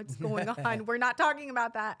 Like, what's going on? We're not talking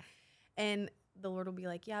about that. And the Lord will be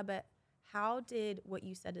like, yeah, but how did what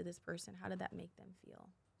you said to this person, how did that make them feel?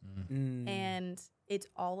 And it's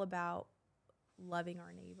all about loving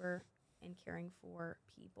our neighbor and caring for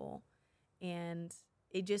people. And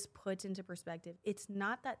it just puts into perspective, it's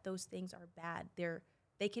not that those things are bad.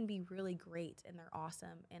 They can be really great and they're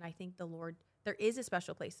awesome. And I think the Lord, there is a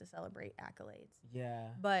special place to celebrate accolades. Yeah.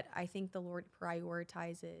 But I think the Lord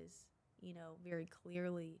prioritizes, you know, very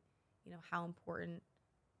clearly, you know, how important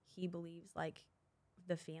he believes like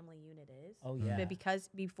the family unit is. Oh yeah. But because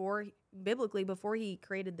before he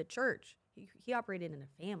created the church, he operated in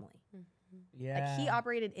a family. Yeah. Like he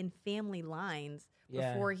operated in family lines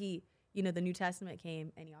Yeah. before he, you know, the New Testament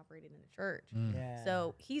came and he operated in a church. Yeah.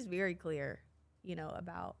 So he's very clear, you know,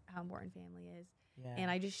 about how important family is. Yeah. And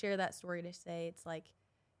I just share that story to say it's like,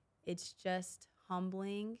 it's just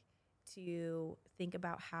humbling to think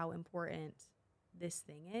about how important this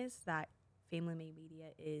thing is that Family Made Media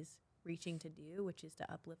is reaching to do, which is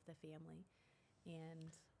to uplift the family.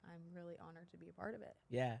 And I'm really honored to be a part of it.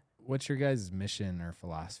 Yeah. What's your guys' mission or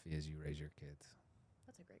philosophy as you raise your kids?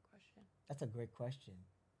 That's a great question. That's a great question.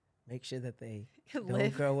 Make sure that they Live.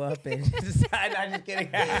 don't grow up and decide. I'm just kidding.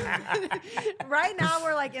 Right now,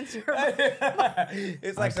 we're like in survival.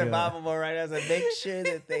 It's like I feel it. survival mode right now. So make sure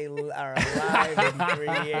that they are alive in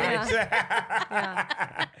 3 years.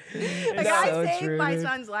 Like so I saved true, my dude.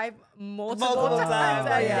 son's life multiple Multiple times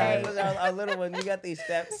times. a Yeah. day. Our little one, you got these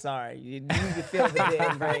steps. Sorry. You can feel the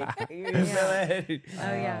damn break. You feel it?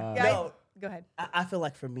 Oh yeah. Yeah, No. go ahead. I feel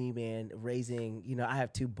like for me, man, raising, you know, I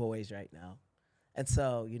have 2 boys right now. And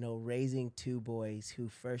so, you know, raising 2 boys who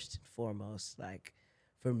first and foremost, like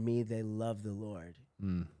for me, they love the Lord.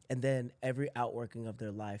 And then every outworking of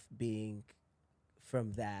their life being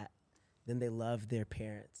from that, then they love their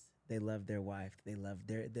parents. They love their wife. Then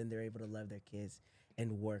they're able to love their kids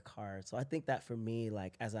and work hard. So I think that for me,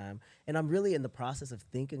 like and I'm really in the process of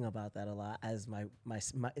thinking about that a lot as my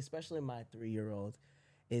especially my 3-year-old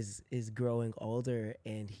is growing older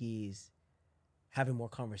and he's having more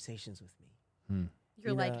conversations with me.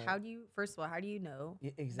 You're You like, know- how do you know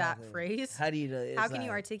Exactly. that phrase? How do you know? How can you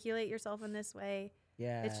articulate yourself in this way?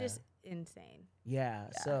 Yeah. It's just insane. Yeah.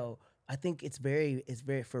 So I think it's very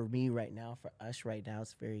for me right now, for us right now,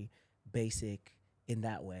 it's very basic in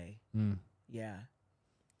that way. Yeah.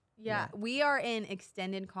 Yeah, we are in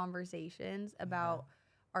extended conversations about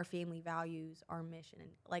our family values, our mission.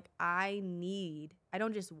 Like I need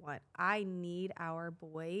our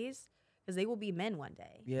boys because they will be men one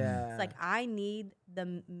day. Yeah. It's like I need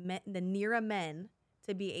the Nira men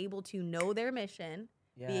to be able to know their mission,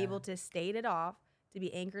 be able to state it off, to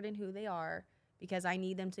be anchored in who they are, because I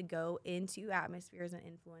need them to go into atmospheres and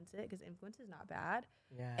influence it, because influence is not bad,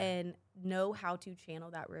 and know how to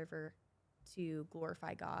channel that river to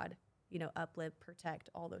glorify God, you know, uplift, protect,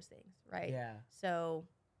 all those things, right? Yeah. So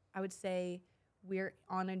I would say we're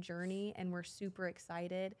on a journey and we're super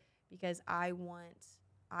excited because I want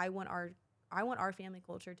our family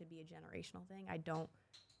culture to be a generational thing.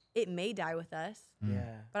 It may die with us,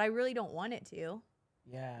 Yeah. but I really don't want it to,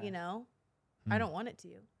 Yeah. you know? I don't want it to.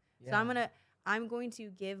 So I'm going to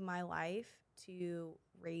give my life to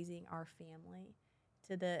raising our family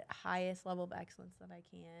to the highest level of excellence that I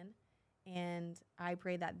can. And I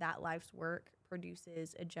pray that life's work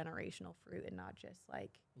produces a generational fruit and not just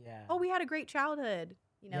like, oh, we had a great childhood.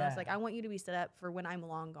 You know, it's like, I want you to be set up for when I'm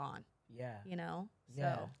long gone. Yeah. You know?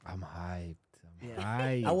 Yeah. So I'm hyped. Yeah.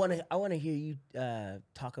 Hyped. I want to hear you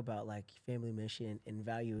talk about like family mission and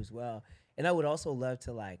value as well. And I would also love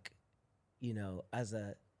to like, you know, as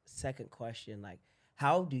a second question, like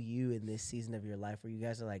how do you in this season of your life where you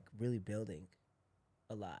guys are like really building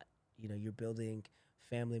a lot, you know, you're building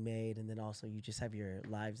Family Made and then also you just have your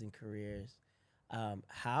lives and careers.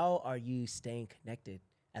 How are you staying connected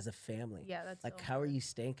as a family. Yeah, that's Like, so how are hard. you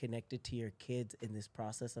staying connected to your kids in this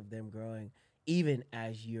process of them growing, even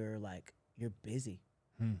as you're busy?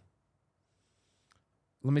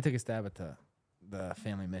 Let me take a stab at the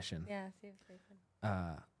family mission. Yeah, see if they can.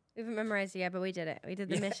 Uh, We haven't memorized it yet, but we did it. We did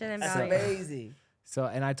the Yeah, mission and that's values. amazing. so,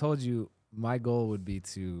 and I told you my goal would be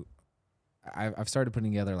to. I've started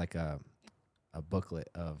putting together like a booklet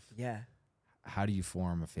of Yeah. how do you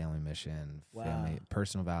form a family mission, family Wow.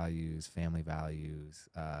 personal values, family values,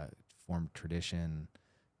 form tradition,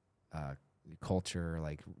 culture.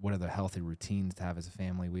 Like, what are the healthy routines to have as a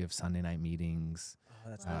family? We have Sunday night meetings. Oh,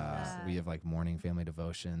 that's Love awesome. that. We have like morning family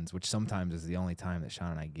devotions, which sometimes is the only time that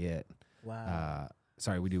Shawn and I get. Wow.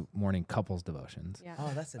 Sorry, we do morning couples devotions. Yeah.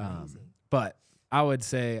 Oh, that's amazing. But I would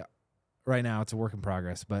say right now it's a work in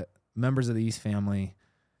progress, but members of the East family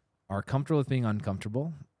are comfortable with being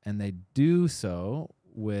uncomfortable, and they do so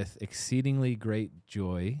with exceedingly great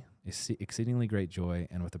joy,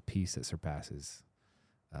 and with a peace that surpasses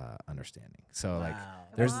understanding. So like Wow.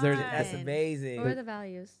 there's That's Fun. amazing. What were the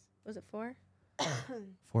values? Was it 4?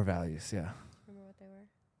 4 values, yeah. Remember what they were?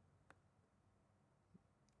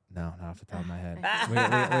 No, not off the top of my head. I we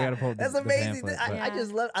gotta pull up That's the amazing. pamphlet, I but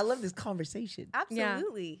just love this conversation.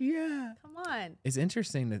 Absolutely. Yeah. Come on. it's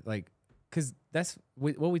interesting that like, cause that's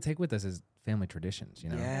what we take with us is family traditions, you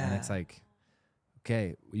know? And it's Yeah. like,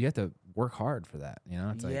 okay, you have to work hard for that, you know?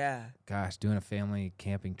 It's like, Yeah. gosh, doing a family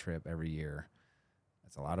camping trip every year,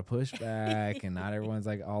 that's a lot of pushback, and not everyone's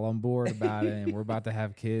like all on board about it. And we're about to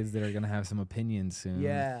have kids that are gonna have some opinions soon.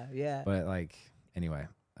 Yeah. Yeah. But like, anyway,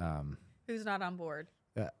 Who's not on board?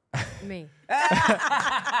 Me.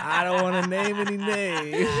 I don't want to name any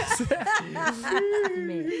names.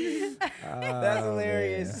 Me. That's Oh,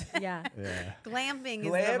 hilarious. Yeah. man. Yeah. Glamping is the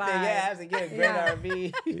Glamping, vibe. yeah, that's a good great Yeah.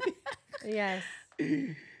 R&B. Yes.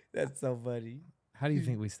 That's so funny. How do you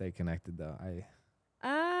think we stay connected though?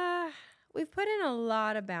 We've put in a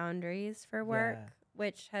lot of boundaries for work, Yeah.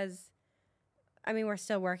 which has, I mean, we're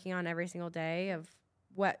still working on every single day of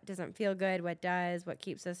what doesn't feel good, what does, what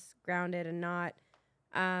keeps us grounded and not.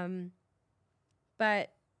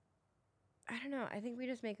 But I don't know. I think we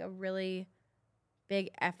just make a really big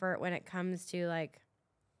effort when it comes to like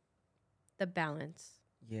the balance.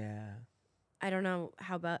 Yeah. I don't know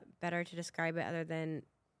how better to describe it other than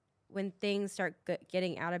when things start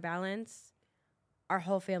getting out of balance, our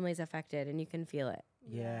whole family's affected and you can feel it.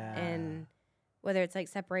 Yeah. And whether it's like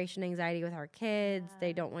separation anxiety with our kids, they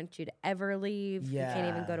Yeah. don't want you to ever leave. You can't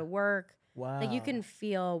even go Yeah. to work. Wow. Like you can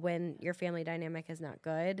feel when your family dynamic is not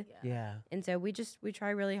good. Yeah. And so we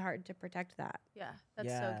try really hard to protect that. Yeah, that's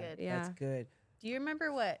Yeah, so good. Yeah. That's good. Do you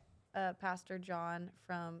remember what Pastor John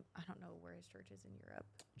from, I don't know where his church is in Europe,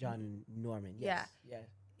 John Norman. Yeah. Yes. Yeah.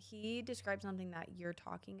 he described something that you're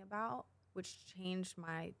talking about, which changed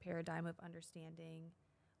my paradigm of understanding,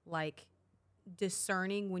 like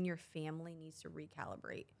discerning when your family needs to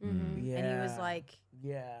recalibrate. Mm-hmm. Yeah. And he was like,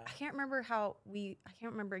 yeah. I can't remember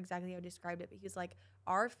exactly how he described it, but he was like,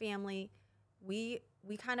 our family, we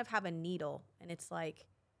kind of have a needle, and it's like,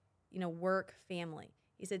 work, family.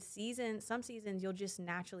 He said some seasons you'll just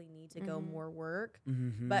naturally need to go Mhm. more work,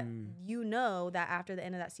 Mm-hmm. but you know that after the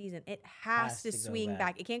end of that season, it has to to go swing back.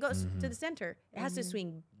 back. It can't go to Mhm. the center. It has to Mhm.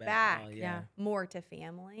 swing back Yeah. more to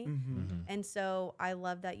family. Mm-hmm. Mhm. And so I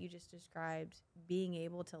love that you just described being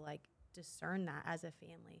able to like discern that as a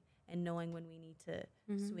family and knowing when we need to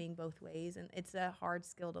Mhm. swing both ways. And it's a hard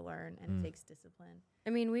skill to learn, and it takes discipline.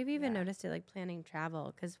 I mean, we've even Yeah. noticed it like planning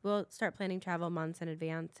travel because we'll start planning travel months in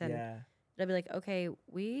advance and Yeah. it'll be like, okay,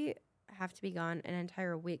 we have to be gone an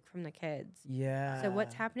entire week from the kids. Yeah. So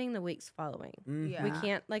what's happening the weeks following? Mhm. Yeah. We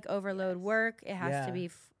can't like overload Yes. work. It has Yeah. to be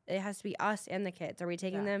it has to be us and the kids. Are we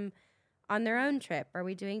taking Yeah. them on their own trip? Are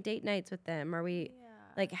we doing date nights with them? Are we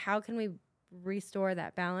like how can we restore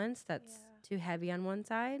that balance that's Yeah. too heavy on one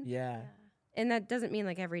side? Yeah. And that doesn't mean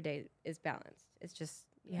like every day is balanced. It's just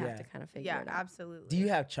you have Yeah. to kind of figure Yeah, it out. absolutely. Do you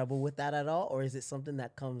have trouble with that at all, or is it something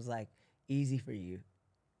that comes like easy for you?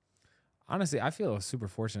 Honestly, I feel super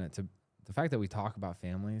fortunate to the fact that we talk about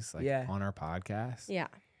families like Yeah. on our podcast. Yeah.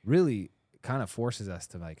 Really kind of forces us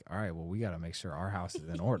to like, all right, well, we got to make sure our house is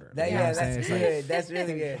in order. That, You know yeah, what I'm saying? that's It's like- good. That's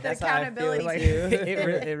really good. The That's how I feel accountability like, too.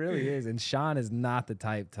 it really is. And Shawn is not the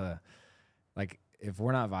type to like if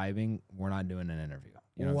we're not vibing, we're not doing an interview.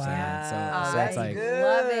 You know what I'm saying? So Oh, it's that's like good.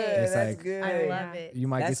 Love it. It's That's like- good. I Yeah. love it. you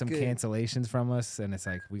might get That's some good. cancellations from us, and it's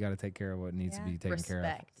like we got to take care of what needs to Yeah. be taken care of.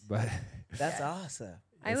 Respect. But That's Yeah. awesome.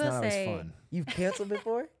 I it's will not always say- fun. You've canceled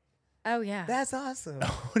before? Oh yeah. That's awesome.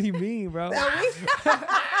 What do you mean, bro?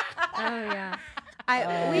 Oh yeah.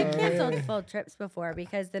 We've Oh, canceled man. full trips before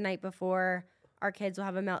because the night before our kids will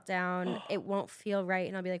have a meltdown. It won't feel right,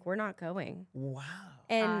 and I'll be like, "We're not going." Wow.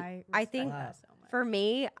 And I think respect that so much. for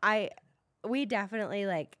me, we definitely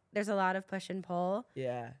like. There's a lot of push and pull.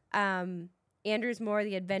 Yeah. Andrew's more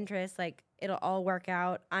the adventurous, like it'll all work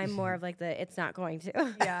out. I'm more of like the it's not going to.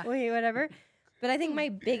 Yeah. Whatever. But I think my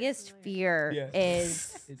biggest fear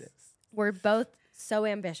is we're both so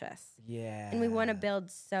ambitious. Yeah. And we want to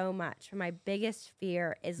build so much. My biggest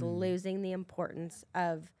fear is losing the importance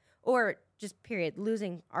of, or just period,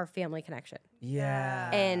 losing our family connection.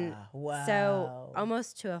 Yeah. And so wow.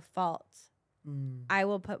 almost to a fault, I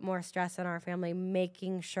will put more stress on our family,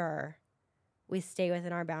 making sure we stay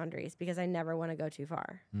within our boundaries because I never want to go too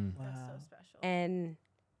far. Wow. That's so special. And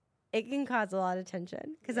it can cause a lot of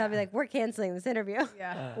tension because I'll be like, we're canceling this interview.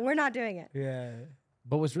 Yeah. We're not doing it. Yeah.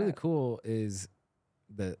 But what's really cool is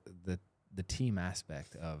the team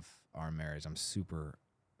aspect of our marriage. I'm super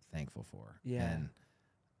thankful for. Yeah. And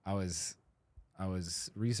I was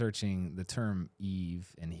researching the term Eve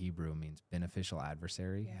in Hebrew means beneficial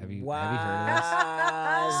adversary. Have you heard of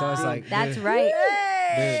this? So it's like That's right.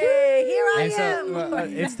 Hey, here I and am. so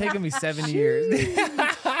it's taken me 7 years.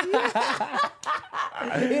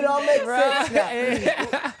 It all makes sense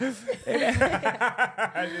now. Just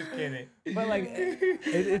kidding. But like,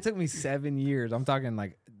 it took me 7 years. I'm talking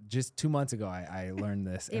like just 2 months ago. I learned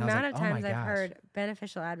this. The and I was amount like, of oh my times I've gosh. heard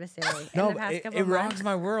beneficial adversary No, in the past couple it of rocks months.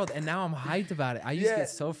 my world, and now I'm hyped about it. I used to Yeah. get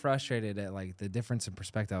so frustrated at like the difference in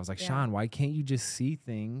perspective. I was like, Yeah. Shawn, why can't you just see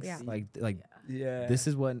things Yeah. like Yeah. this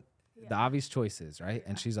is what the obvious choice is, right?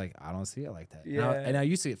 And she's like, I don't see it like that. Yeah. And I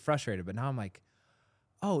used to get frustrated, but now I'm like,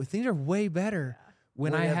 oh, things are way better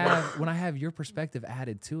when I have your perspective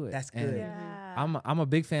added to it. That's And good. Yeah. I'm a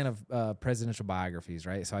big fan of presidential biographies,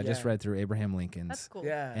 right? So I just Yeah. read through Abraham Lincoln's. That's cool.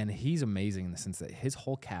 Yeah. And he's amazing in the sense that his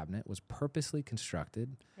whole cabinet was purposely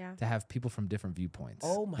constructed Yeah. to have people from different viewpoints.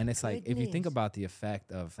 Oh my And it's like, if you think goodness. about the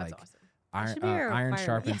effect of That's like awesome. iron, should be a iron requirement.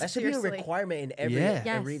 sharpens, That should be a Seriously. requirement in every Yeah.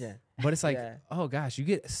 Yes. arena. but it's like, Yeah. oh gosh, you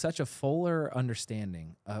get such a fuller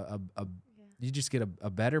understanding, you just get a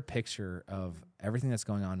better picture of everything that's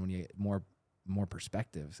going on when you get more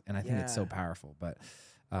perspectives. And I think it's so Yeah. powerful. But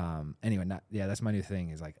anyway, that's my new thing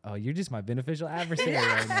is like, oh, you're just my beneficial adversary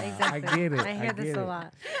right now. I Exactly. get it. I hear this get a it.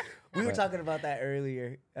 lot. We were But- talking about that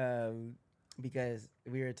earlier because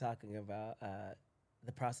we were talking about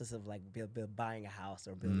the process of like buying a house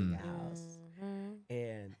or building a house.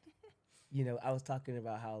 And, you know, I was talking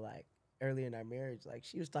about how like early in our marriage, like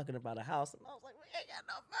she was talking about a house and I was like, we ain't got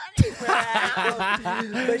no money for a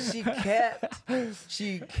house. But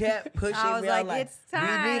she kept pushing I was me on like, like, "It's we need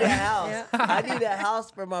time." a house. Yeah. I need a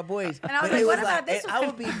house for my boys. And I was But like, it "What about this and I one?"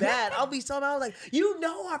 would be mad. I'll be so mad. I was like, you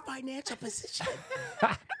know our financial position.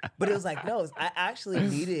 But it was like, no, I actually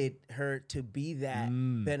needed her to be that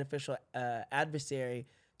beneficial adversary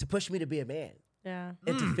to push me to be a man Yeah.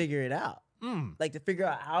 and to figure it out. Like to figure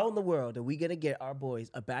out how in the world are we gonna get our boys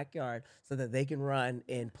a backyard so that they can run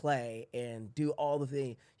and play and do all the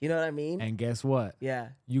things. You know what I mean? And guess what? Yeah.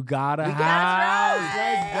 You got a We house.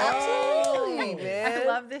 Absolutely, man. I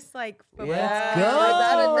love this like football. Yeah. Let's go.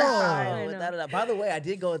 Without a I doubt. know. Without a doubt. By the way, I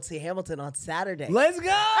did go and see Hamilton on Saturday. Let's go.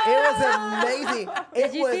 It was amazing.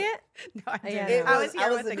 Did you see it? No, I Yeah. didn't. I I was here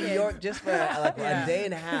with in the New kids. York just for like a day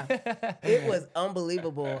and a half. It was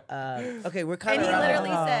unbelievable. Okay, we're kind And of he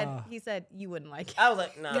literally said, you wouldn't like it. I was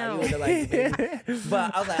like, nah, No. you wouldn't like it. Baby.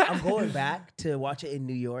 But I was like, I'm going back to watch it in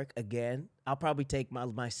New York again. I'll probably take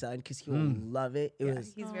my son because he will love it. It Yeah,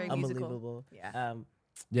 was he's very musical. unbelievable. Yeah.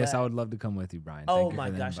 Yes, But- I would love to come with you, Brian. Oh Thank you my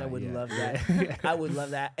for the gosh, I invite. would Yeah. love that. Yeah. I would love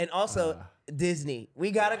that. And also Disney.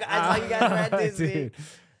 We gotta go. I saw you guys were at Disney. Dude,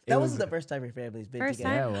 That it wasn't the first time your family's been First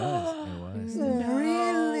together. Yeah, it was. It was.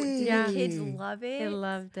 Really? Yeah. The kids love it. They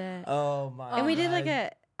loved it. Oh my. And we did like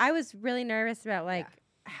God. I was really nervous about like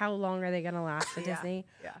how long are they gonna last at Yeah. Disney.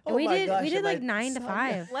 Yeah. And Oh we my did gosh, we did and like my 9 to son-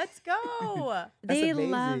 5. Let's go. They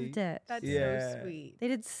amazing. loved it. That's Yeah. so sweet. They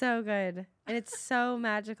did so good. And it's so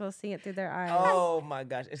magical seeing it through their eyes. Oh my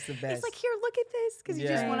gosh, it's the best. It's like, here, look at this. Because you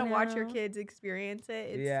just Yeah. want to I watch your know. kids experience it.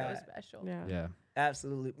 It's Yeah. so special. Yeah. Yeah.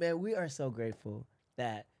 Absolutely. Man, we are so grateful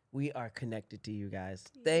that we are connected to you guys.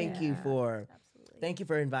 Thank you Yeah. for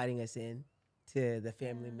Absolutely. inviting us in to the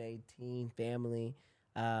Family Made Teen family.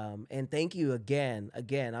 And thank you again.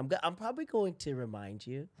 I'm probably going to remind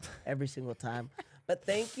you every single time, but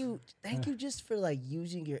thank you just for like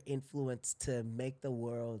using your influence to make the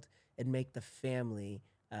world and make the family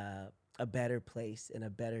a better place and a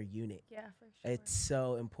better unit. Yeah, for sure. It's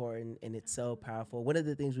so important and it's so powerful. One of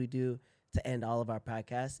the things we do to end all of our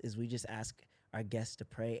podcasts is we just ask our guests to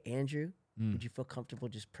pray. Andrew, would you feel comfortable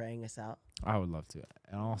just praying us out? I would love to.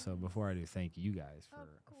 And also, before I do, thank you guys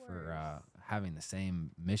for having the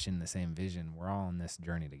same mission, the same vision. We're all on this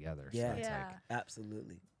journey together. Yeah. So it's Yeah. like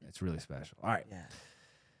Absolutely. it's really special. All right. Yeah.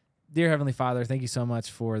 Dear Heavenly Father, thank you so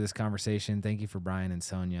much for this conversation. Thank you for Brian and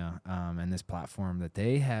Sonia and this platform that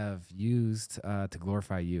they have used to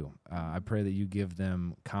glorify you. I pray that you give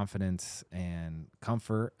them confidence and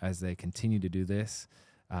comfort as they continue to do this.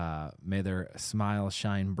 May their smile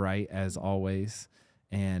shine bright as always,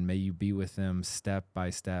 and may you be with them step by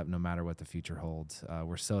step, no matter what the future holds.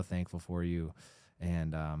 We're so thankful for you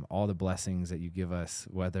and all the blessings that you give us,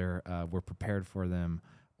 whether we're prepared for them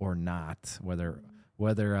or not, whether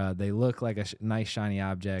they look like a nice shiny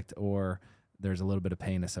object or there's a little bit of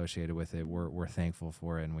pain associated with it. We're thankful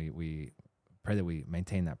for it, and we pray that we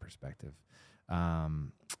maintain that perspective,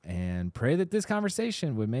 and pray that this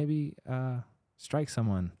conversation would maybe strike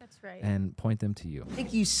someone. That's right. And point them to you.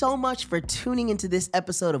 Thank you so much for tuning into this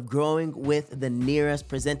episode of Growing with the Nearest,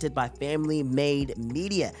 presented by Family Made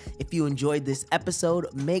Media. If you enjoyed this episode,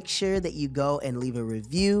 make sure that you go and leave a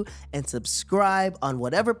review and subscribe on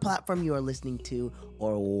whatever platform you are listening to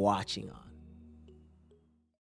or watching on.